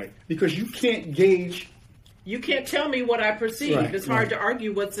both right. Because you can't gauge. You can't tell me what I perceive. Right, it's hard to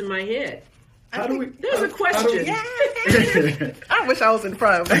argue what's in my head. How do we? There's a question. I wish I was in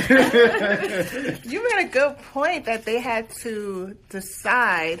front of him. You made a good point that they had to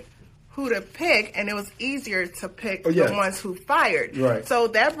decide who to pick, and it was easier to pick the ones who fired. Right. So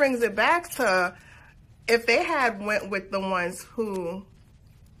that brings it back to if they had went with the ones who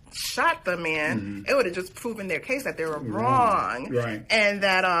shot the man, it would have just proven their case that they were wrong. Right. And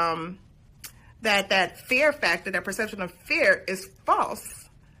that that fear factor, that perception of fear, is false.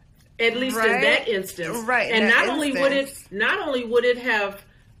 At least in that instance, right? And not only would it have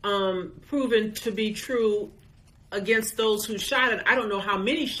proven to be true against those who shot it. I don't know how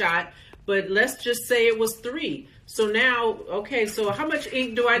many shot, but let's just say it was 3. So now, okay, so how much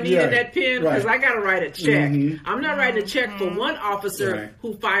ink do I need in that pen? Because I got to write a check. I'm not writing a check for one officer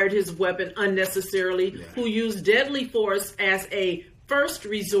who fired his weapon unnecessarily, who used deadly force as a first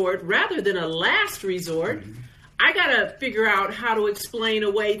resort rather than a last resort. I got to figure out how to explain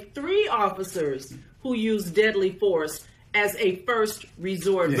away 3 officers who used deadly force as a first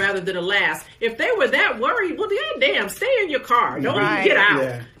resort rather than a last. If they were that worried, well, goddamn, stay in your car. Don't even get out.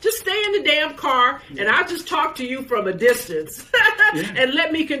 Yeah. Just stay in the damn car, and I'll just talk to you from a distance. And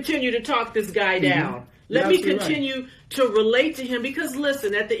let me continue to talk this guy down. Let me continue to relate to him. Because,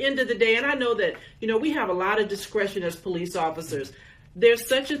 listen, at the end of the day, and I know that, we have a lot of discretion as police officers. There's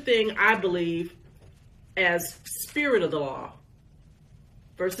such a thing, I believe, as spirit of the law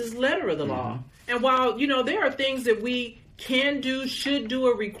versus letter of the law. And while, there are things that we can do, should do,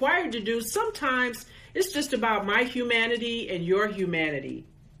 or required to do, sometimes it's just about my humanity and your humanity.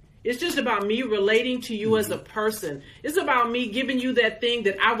 It's just about me relating to you as a person. It's about me giving you that thing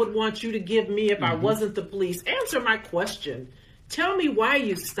that I would want you to give me if I wasn't the police. Answer my question. Tell me why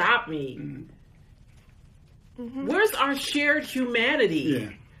you stopped me. Where's our shared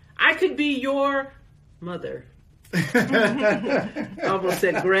humanity? I could be your mother. I almost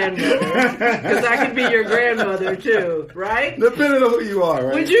said grandmother, because I could be your grandmother too, right? Depending on who you are,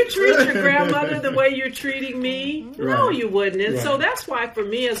 right? Would you treat your grandmother the way you're treating me? No, you wouldn't. And so that's why for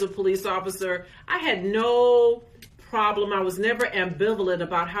me as a police officer, I had no problem. I was never ambivalent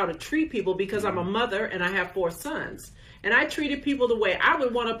about how to treat people because I'm a mother and I have 4 sons. And I treated people the way I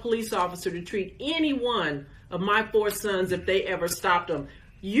would want a police officer to treat any one of my 4 sons if they ever stopped them.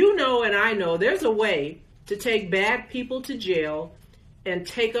 And I know there's a way to take bad people to jail and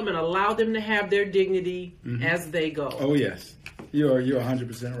take them and allow them to have their dignity as they go. Oh, yes. You're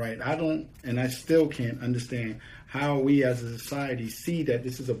 100% right. I still can't understand how we as a society see that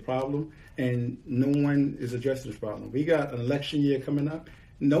this is a problem and no one is addressing this problem. We got an election year coming up.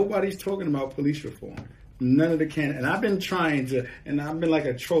 Nobody's talking about police reform. None of the candidates. And I've been trying to, and I've been like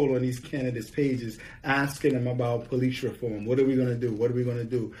a troll on these candidates' pages, asking them about police reform. What are we going to do? What are we going to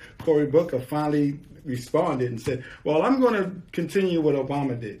do? Cory Booker finally responded and said, well, I'm going to continue what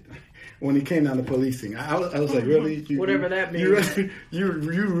Obama did when he came down to policing. I was like, really? Whatever that means. You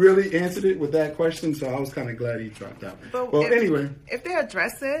really answered it with that question, so I was kind of glad he dropped out. Anyway. If they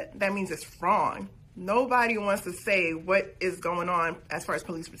address it, that means it's wrong. Nobody wants to say what is going on as far as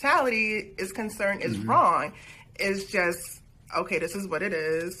police brutality is concerned is wrong. It's just, okay, this is what it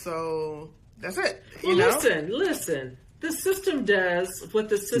is, so that's it. Listen. The system does what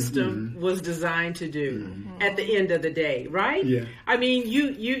the system was designed to do at the end of the day, right? Yeah. I mean,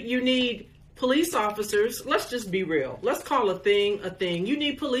 you need police officers. Let's just be real. Let's call a thing a thing. You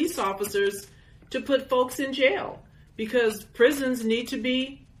need police officers to put folks in jail because prisons need to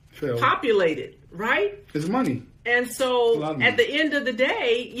be populated, right? It's money. And so at the end of the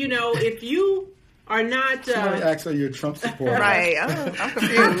day, if you are not. Somebody asked her you're a Trump supporter. Right. I'm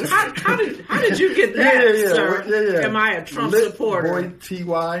confused. How did you get that, sir? Yeah. Am I a Trump Lit supporter? Boy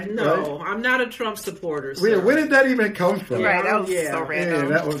T.Y. No, right? I'm not a Trump supporter, sir. Where did that even come from? Right, that was Yeah. so Yeah, random.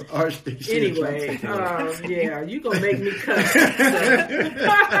 that was Archbishop. Anyway, yeah, you gonna make me cuss.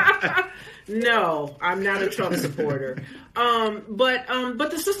 No, I'm not a Trump supporter. But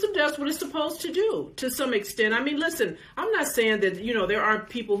the system does what it's supposed to do to some extent. I mean, listen, I'm not saying that, there aren't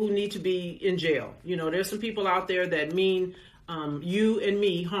people who need to be in jail. There's some people out there that mean you and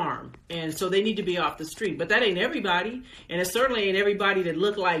me harm. And so they need to be off the street. But that ain't everybody. And it certainly ain't everybody that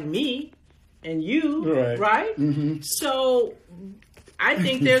look like me and you, right? Mm-hmm. So I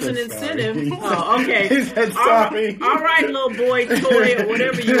think there's an incentive. Sorry. Oh, okay. He said sorry. All right, little boy, toy, or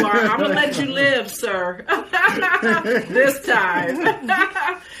whatever you are. I'm gonna let you live, sir. This time.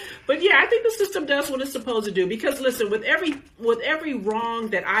 But yeah, I think the system does what it's supposed to do. Because listen, with every wrong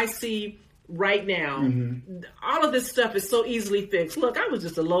that I see right now, all of this stuff is so easily fixed. Look, I was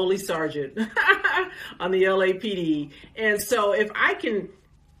just a lowly sergeant on the LAPD, and so if I can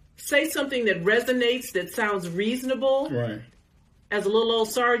say something that resonates, that sounds reasonable, Right. as a little old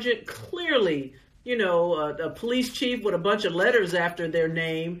sergeant, clearly, a police chief with a bunch of letters after their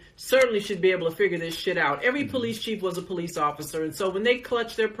name certainly should be able to figure this shit out. Every police chief was a police officer. And so when they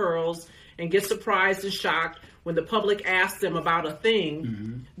clutch their pearls and get surprised and shocked when the public asks them about a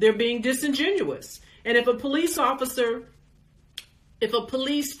thing, they're being disingenuous. And if a police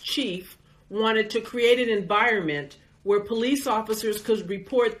chief wanted to create an environment where police officers could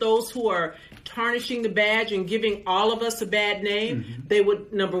report those who are tarnishing the badge and giving all of us a bad name, they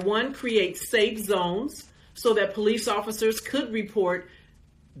would, number one, create safe zones so that police officers could report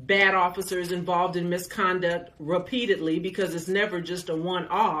bad officers involved in misconduct repeatedly, because it's never just a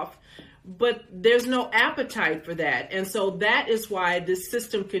one-off. But there's no appetite for that. And so that is why this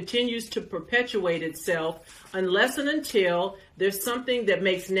system continues to perpetuate itself unless and until there's something that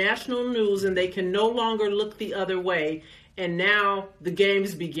makes national news and they can no longer look the other way. And now the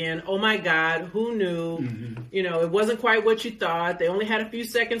games begin. Oh my God, who knew? It wasn't quite what you thought. They only had a few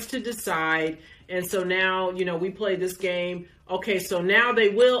seconds to decide. And so now, we play this game. Okay, so now they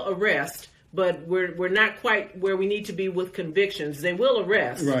will arrest. But we're not quite where we need to be with convictions. They will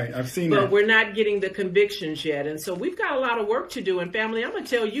arrest. Right, I've seen that. that. But we're not getting the convictions yet. And so we've got a lot of work to do. And family, I'm going to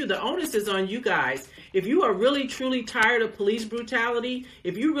tell you, the onus is on you guys. If you are really, truly tired of police brutality,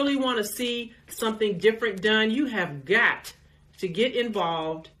 if you really want to see something different done, you have got to get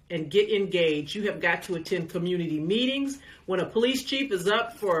involved and get engaged. You have got to attend community meetings. When a police chief is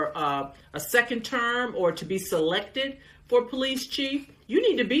up for a second term or to be selected for police chief, you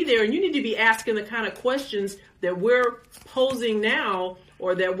need to be there, and you need to be asking the kind of questions that we're posing now,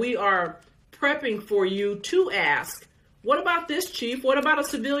 or that we are prepping for you to ask. What about this, chief? What about a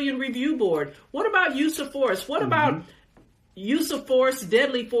civilian review board? What about use of force? What about use of force,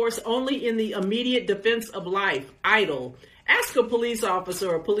 deadly force, only in the immediate defense of life? IDLE. Ask a police officer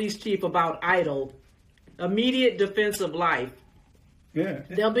or police chief about IDLE, immediate defense of life. Yeah.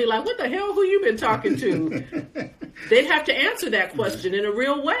 They'll be like, what the hell, who you been talking to? They'd have to answer that question in a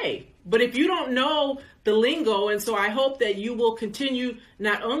real way. But if you don't know the lingo, and so I hope that you will continue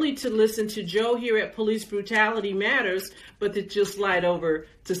not only to listen to Joe here at Police Brutality Matters, but that you'll slide over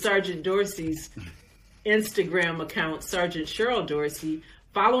to Sergeant Dorsey's Instagram account, Sergeant Cheryl Dorsey.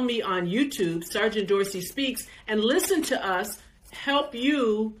 Follow me on YouTube, Sergeant Dorsey Speaks, and listen to us help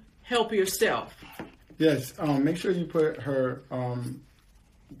you help yourself. Yes, make sure you put her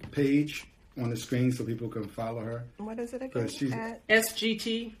page on the screen so people can follow her. What is it again? She's At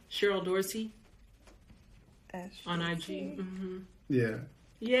SGT, Cheryl Dorsey, SGT. on IG. Yeah.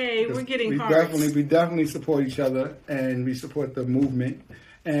 Yay, we're getting we hearts. definitely support each other, and we support the movement.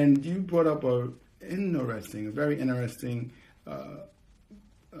 And you brought up a very interesting,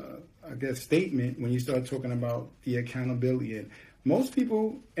 I guess, statement when you start talking about the accountability. And most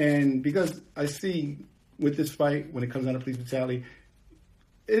people, and because I see with this fight, when it comes down to police brutality,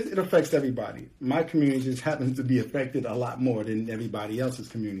 it affects everybody. My community just happens to be affected a lot more than everybody else's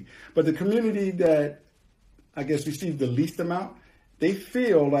community. But the community that I guess receives the least amount, they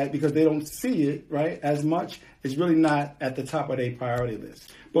feel like, because they don't see it, right, as much, it's really not at the top of their priority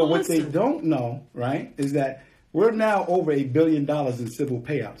list. But what they don't know, right, is that we're now over $1 billion in civil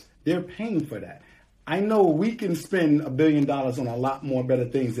payouts. They're paying for that. I know we can spend $1 billion on a lot more better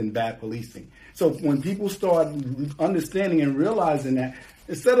things than bad policing. So when people start understanding and realizing that,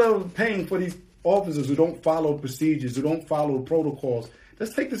 instead of paying for these officers who don't follow procedures, who don't follow protocols,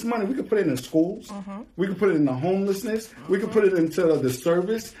 let's take this money. We could put it in the schools. We could put it in the homelessness. We could put it into the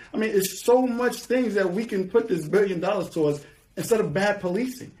service. I mean, it's so much things that we can put this $1 billion towards instead of bad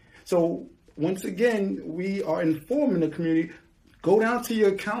policing. So once again, we are informing the community. Go down to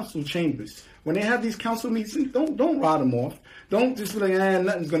your council chambers. When they have these council meetings, don't ride them off. Don't just be like,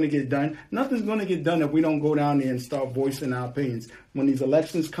 nothing's going to get done. Nothing's going to get done if we don't go down there and start voicing our opinions. When these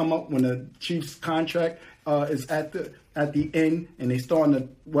elections come up, when the chief's contract is at the end, and they starting to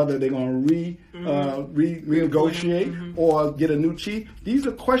whether they're going to renegotiate or get a new chief, these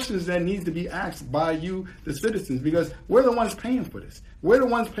are questions that need to be asked by you, the citizens, because we're the ones paying for this. We're the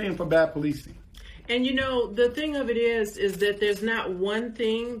ones paying for bad policing. And you know, the thing of it is that there's not one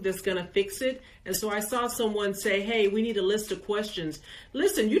thing that's going to fix it. And so I saw someone say, hey, we need a list of questions.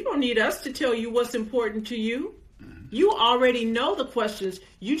 Listen, you don't need us to tell you what's important to you. You already know the questions.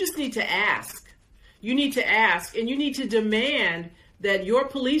 You just need to ask. You need to ask, and you need to demand that your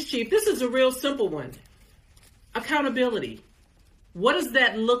police chief, this is a real simple one, accountability. What does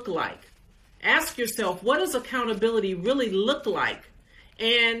that look like? Ask yourself, what does accountability really look like?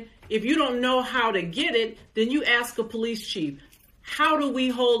 And if you don't know how to get it, then you ask a police chief, how do we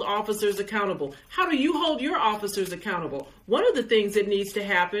hold officers accountable? How do you hold your officers accountable? One of the things that needs to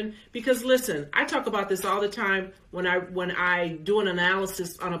happen, because listen, I talk about this all the time when I do an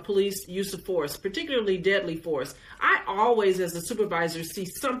analysis on a police use of force, particularly deadly force. I always, as a supervisor, see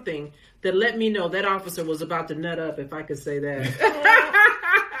something that let me know that officer was about to nut up, if I could say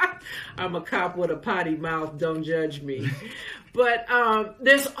that. I'm a cop with a potty mouth, don't judge me. But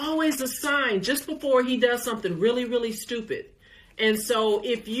there's always a sign just before he does something really, really stupid. And so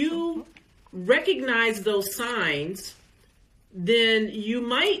if you recognize those signs, then you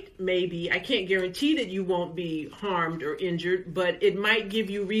might maybe, I can't guarantee that you won't be harmed or injured, but it might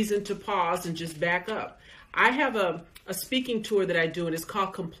give you reason to pause and just back up. I have a speaking tour that I do, and it's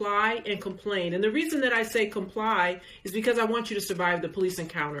called Comply and Complain. And the reason that I say comply is because I want you to survive the police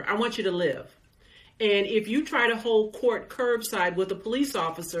encounter. I want you to live. And if you try to hold court curbside with a police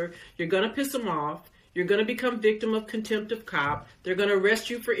officer, you're going to piss them off. You're going to become victim of contempt of cop. They're going to arrest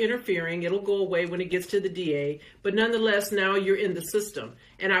you for interfering. It'll go away when it gets to the DA. But nonetheless, now you're in the system.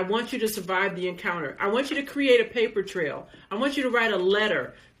 And I want you to survive the encounter. I want you to create a paper trail. I want you to write a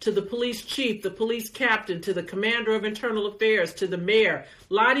letter to the police chief, the police captain, to the commander of internal affairs, to the mayor,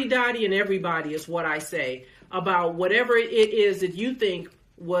 lottie-dottie and everybody is what I say, about whatever it is that you think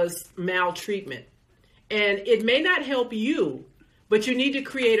was maltreatment. And it may not help you, but you need to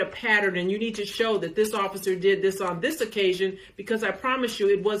create a pattern, and you need to show that this officer did this on this occasion, because I promise you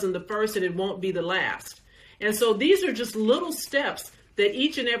it wasn't the first and it won't be the last. And so these are just little steps that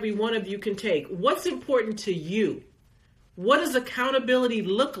each and every one of you can take. What's important to you? What does accountability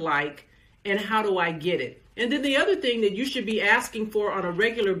look like, and how do I get it? And then the other thing that you should be asking for on a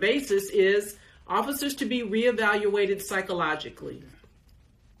regular basis is officers to be reevaluated psychologically.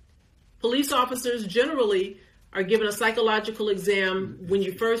 Police officers generally are given a psychological exam when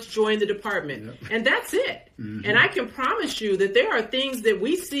you first join the department. And that's it. And I can promise you that there are things that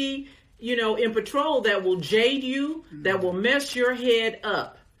we see, you know, in patrol that will jade you, that will mess your head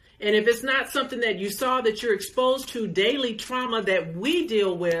up. And if it's not something that you saw, that you're exposed to daily trauma that we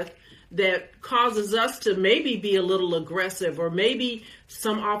deal with, that causes us to maybe be a little aggressive, or maybe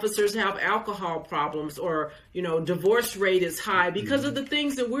some officers have alcohol problems, or, you know, divorce rate is high because of the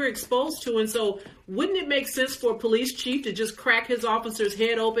things that we're exposed to. And so wouldn't it make sense for a police chief to just crack his officer's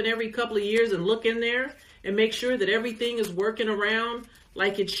head open every couple of years and look in there and make sure that everything is working around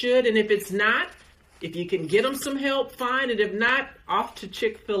like it should? And if it's not, if you can get them some help, fine. And if not, off to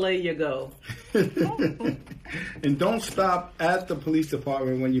Chick-fil-A you go. And don't stop at the police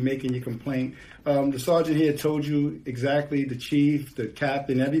department when you're making your complaint. The sergeant here told you exactly, the chief, the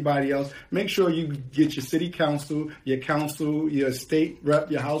captain, everybody else. Make sure you get your city council, your state rep,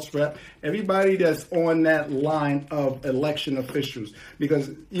 your house rep, everybody that's on that line of election officials.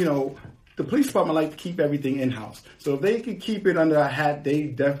 Because, you know, the police department like to keep everything in-house. So if they can keep it under a hat, they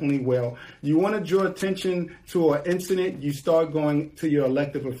definitely will. You want to draw attention to an incident, you start going to your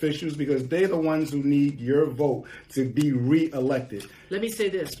elected officials, because they're the ones who need your vote to be re-elected. Let me say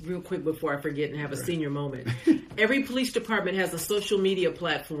this real quick before I forget and have a senior moment. Every police department has a social media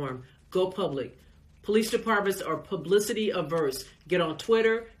platform. Go public. Police departments are publicity averse. Get on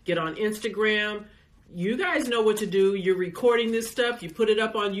Twitter, get on Instagram. You guys know what to do. You're recording this stuff. You put it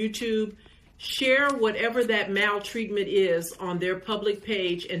up on YouTube. Share whatever that maltreatment is on their public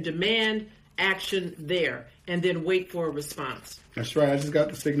page and demand action there, and then wait for a response. That's right. I just got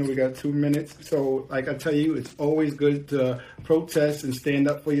the signal. We got 2 minutes. So, like I tell you, it's always good to protest and stand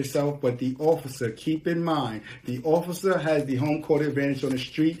up for yourself. But the officer, keep in mind, the officer has the home court advantage on the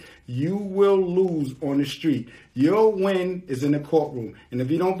street. You will lose on the street. Your win is in the courtroom. And if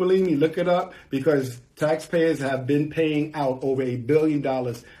you don't believe me, look it up, because taxpayers have been paying out over $1 billion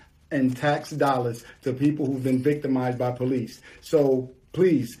and tax dollars to people who've been victimized by police. So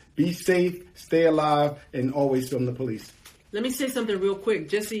please be safe, stay alive, and always film the police. Let me say something real quick.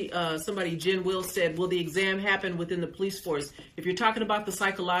 Jesse, Jen Will said, will the exam happen within the police force? If you're talking about the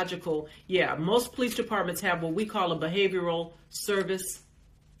psychological, yeah, most police departments have what we call a behavioral science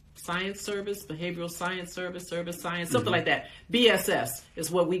service, something like that. BSS is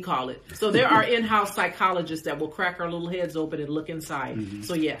what we call it. So there are in-house psychologists that will crack our little heads open and look inside.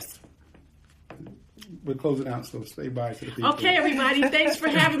 So yes. We're closing out, so stay by to the people. Okay, everybody. Thanks for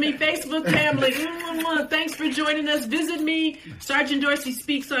having me. Facebook family. Thanks for joining us. Visit me, Sergeant Dorsey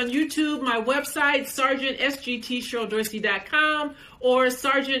Speaks on YouTube, my website, SergeantSGT.com or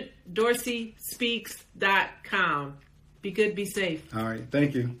SergeantDorseySpeaks.com. Be good, be safe. All right.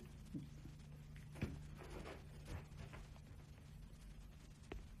 Thank you.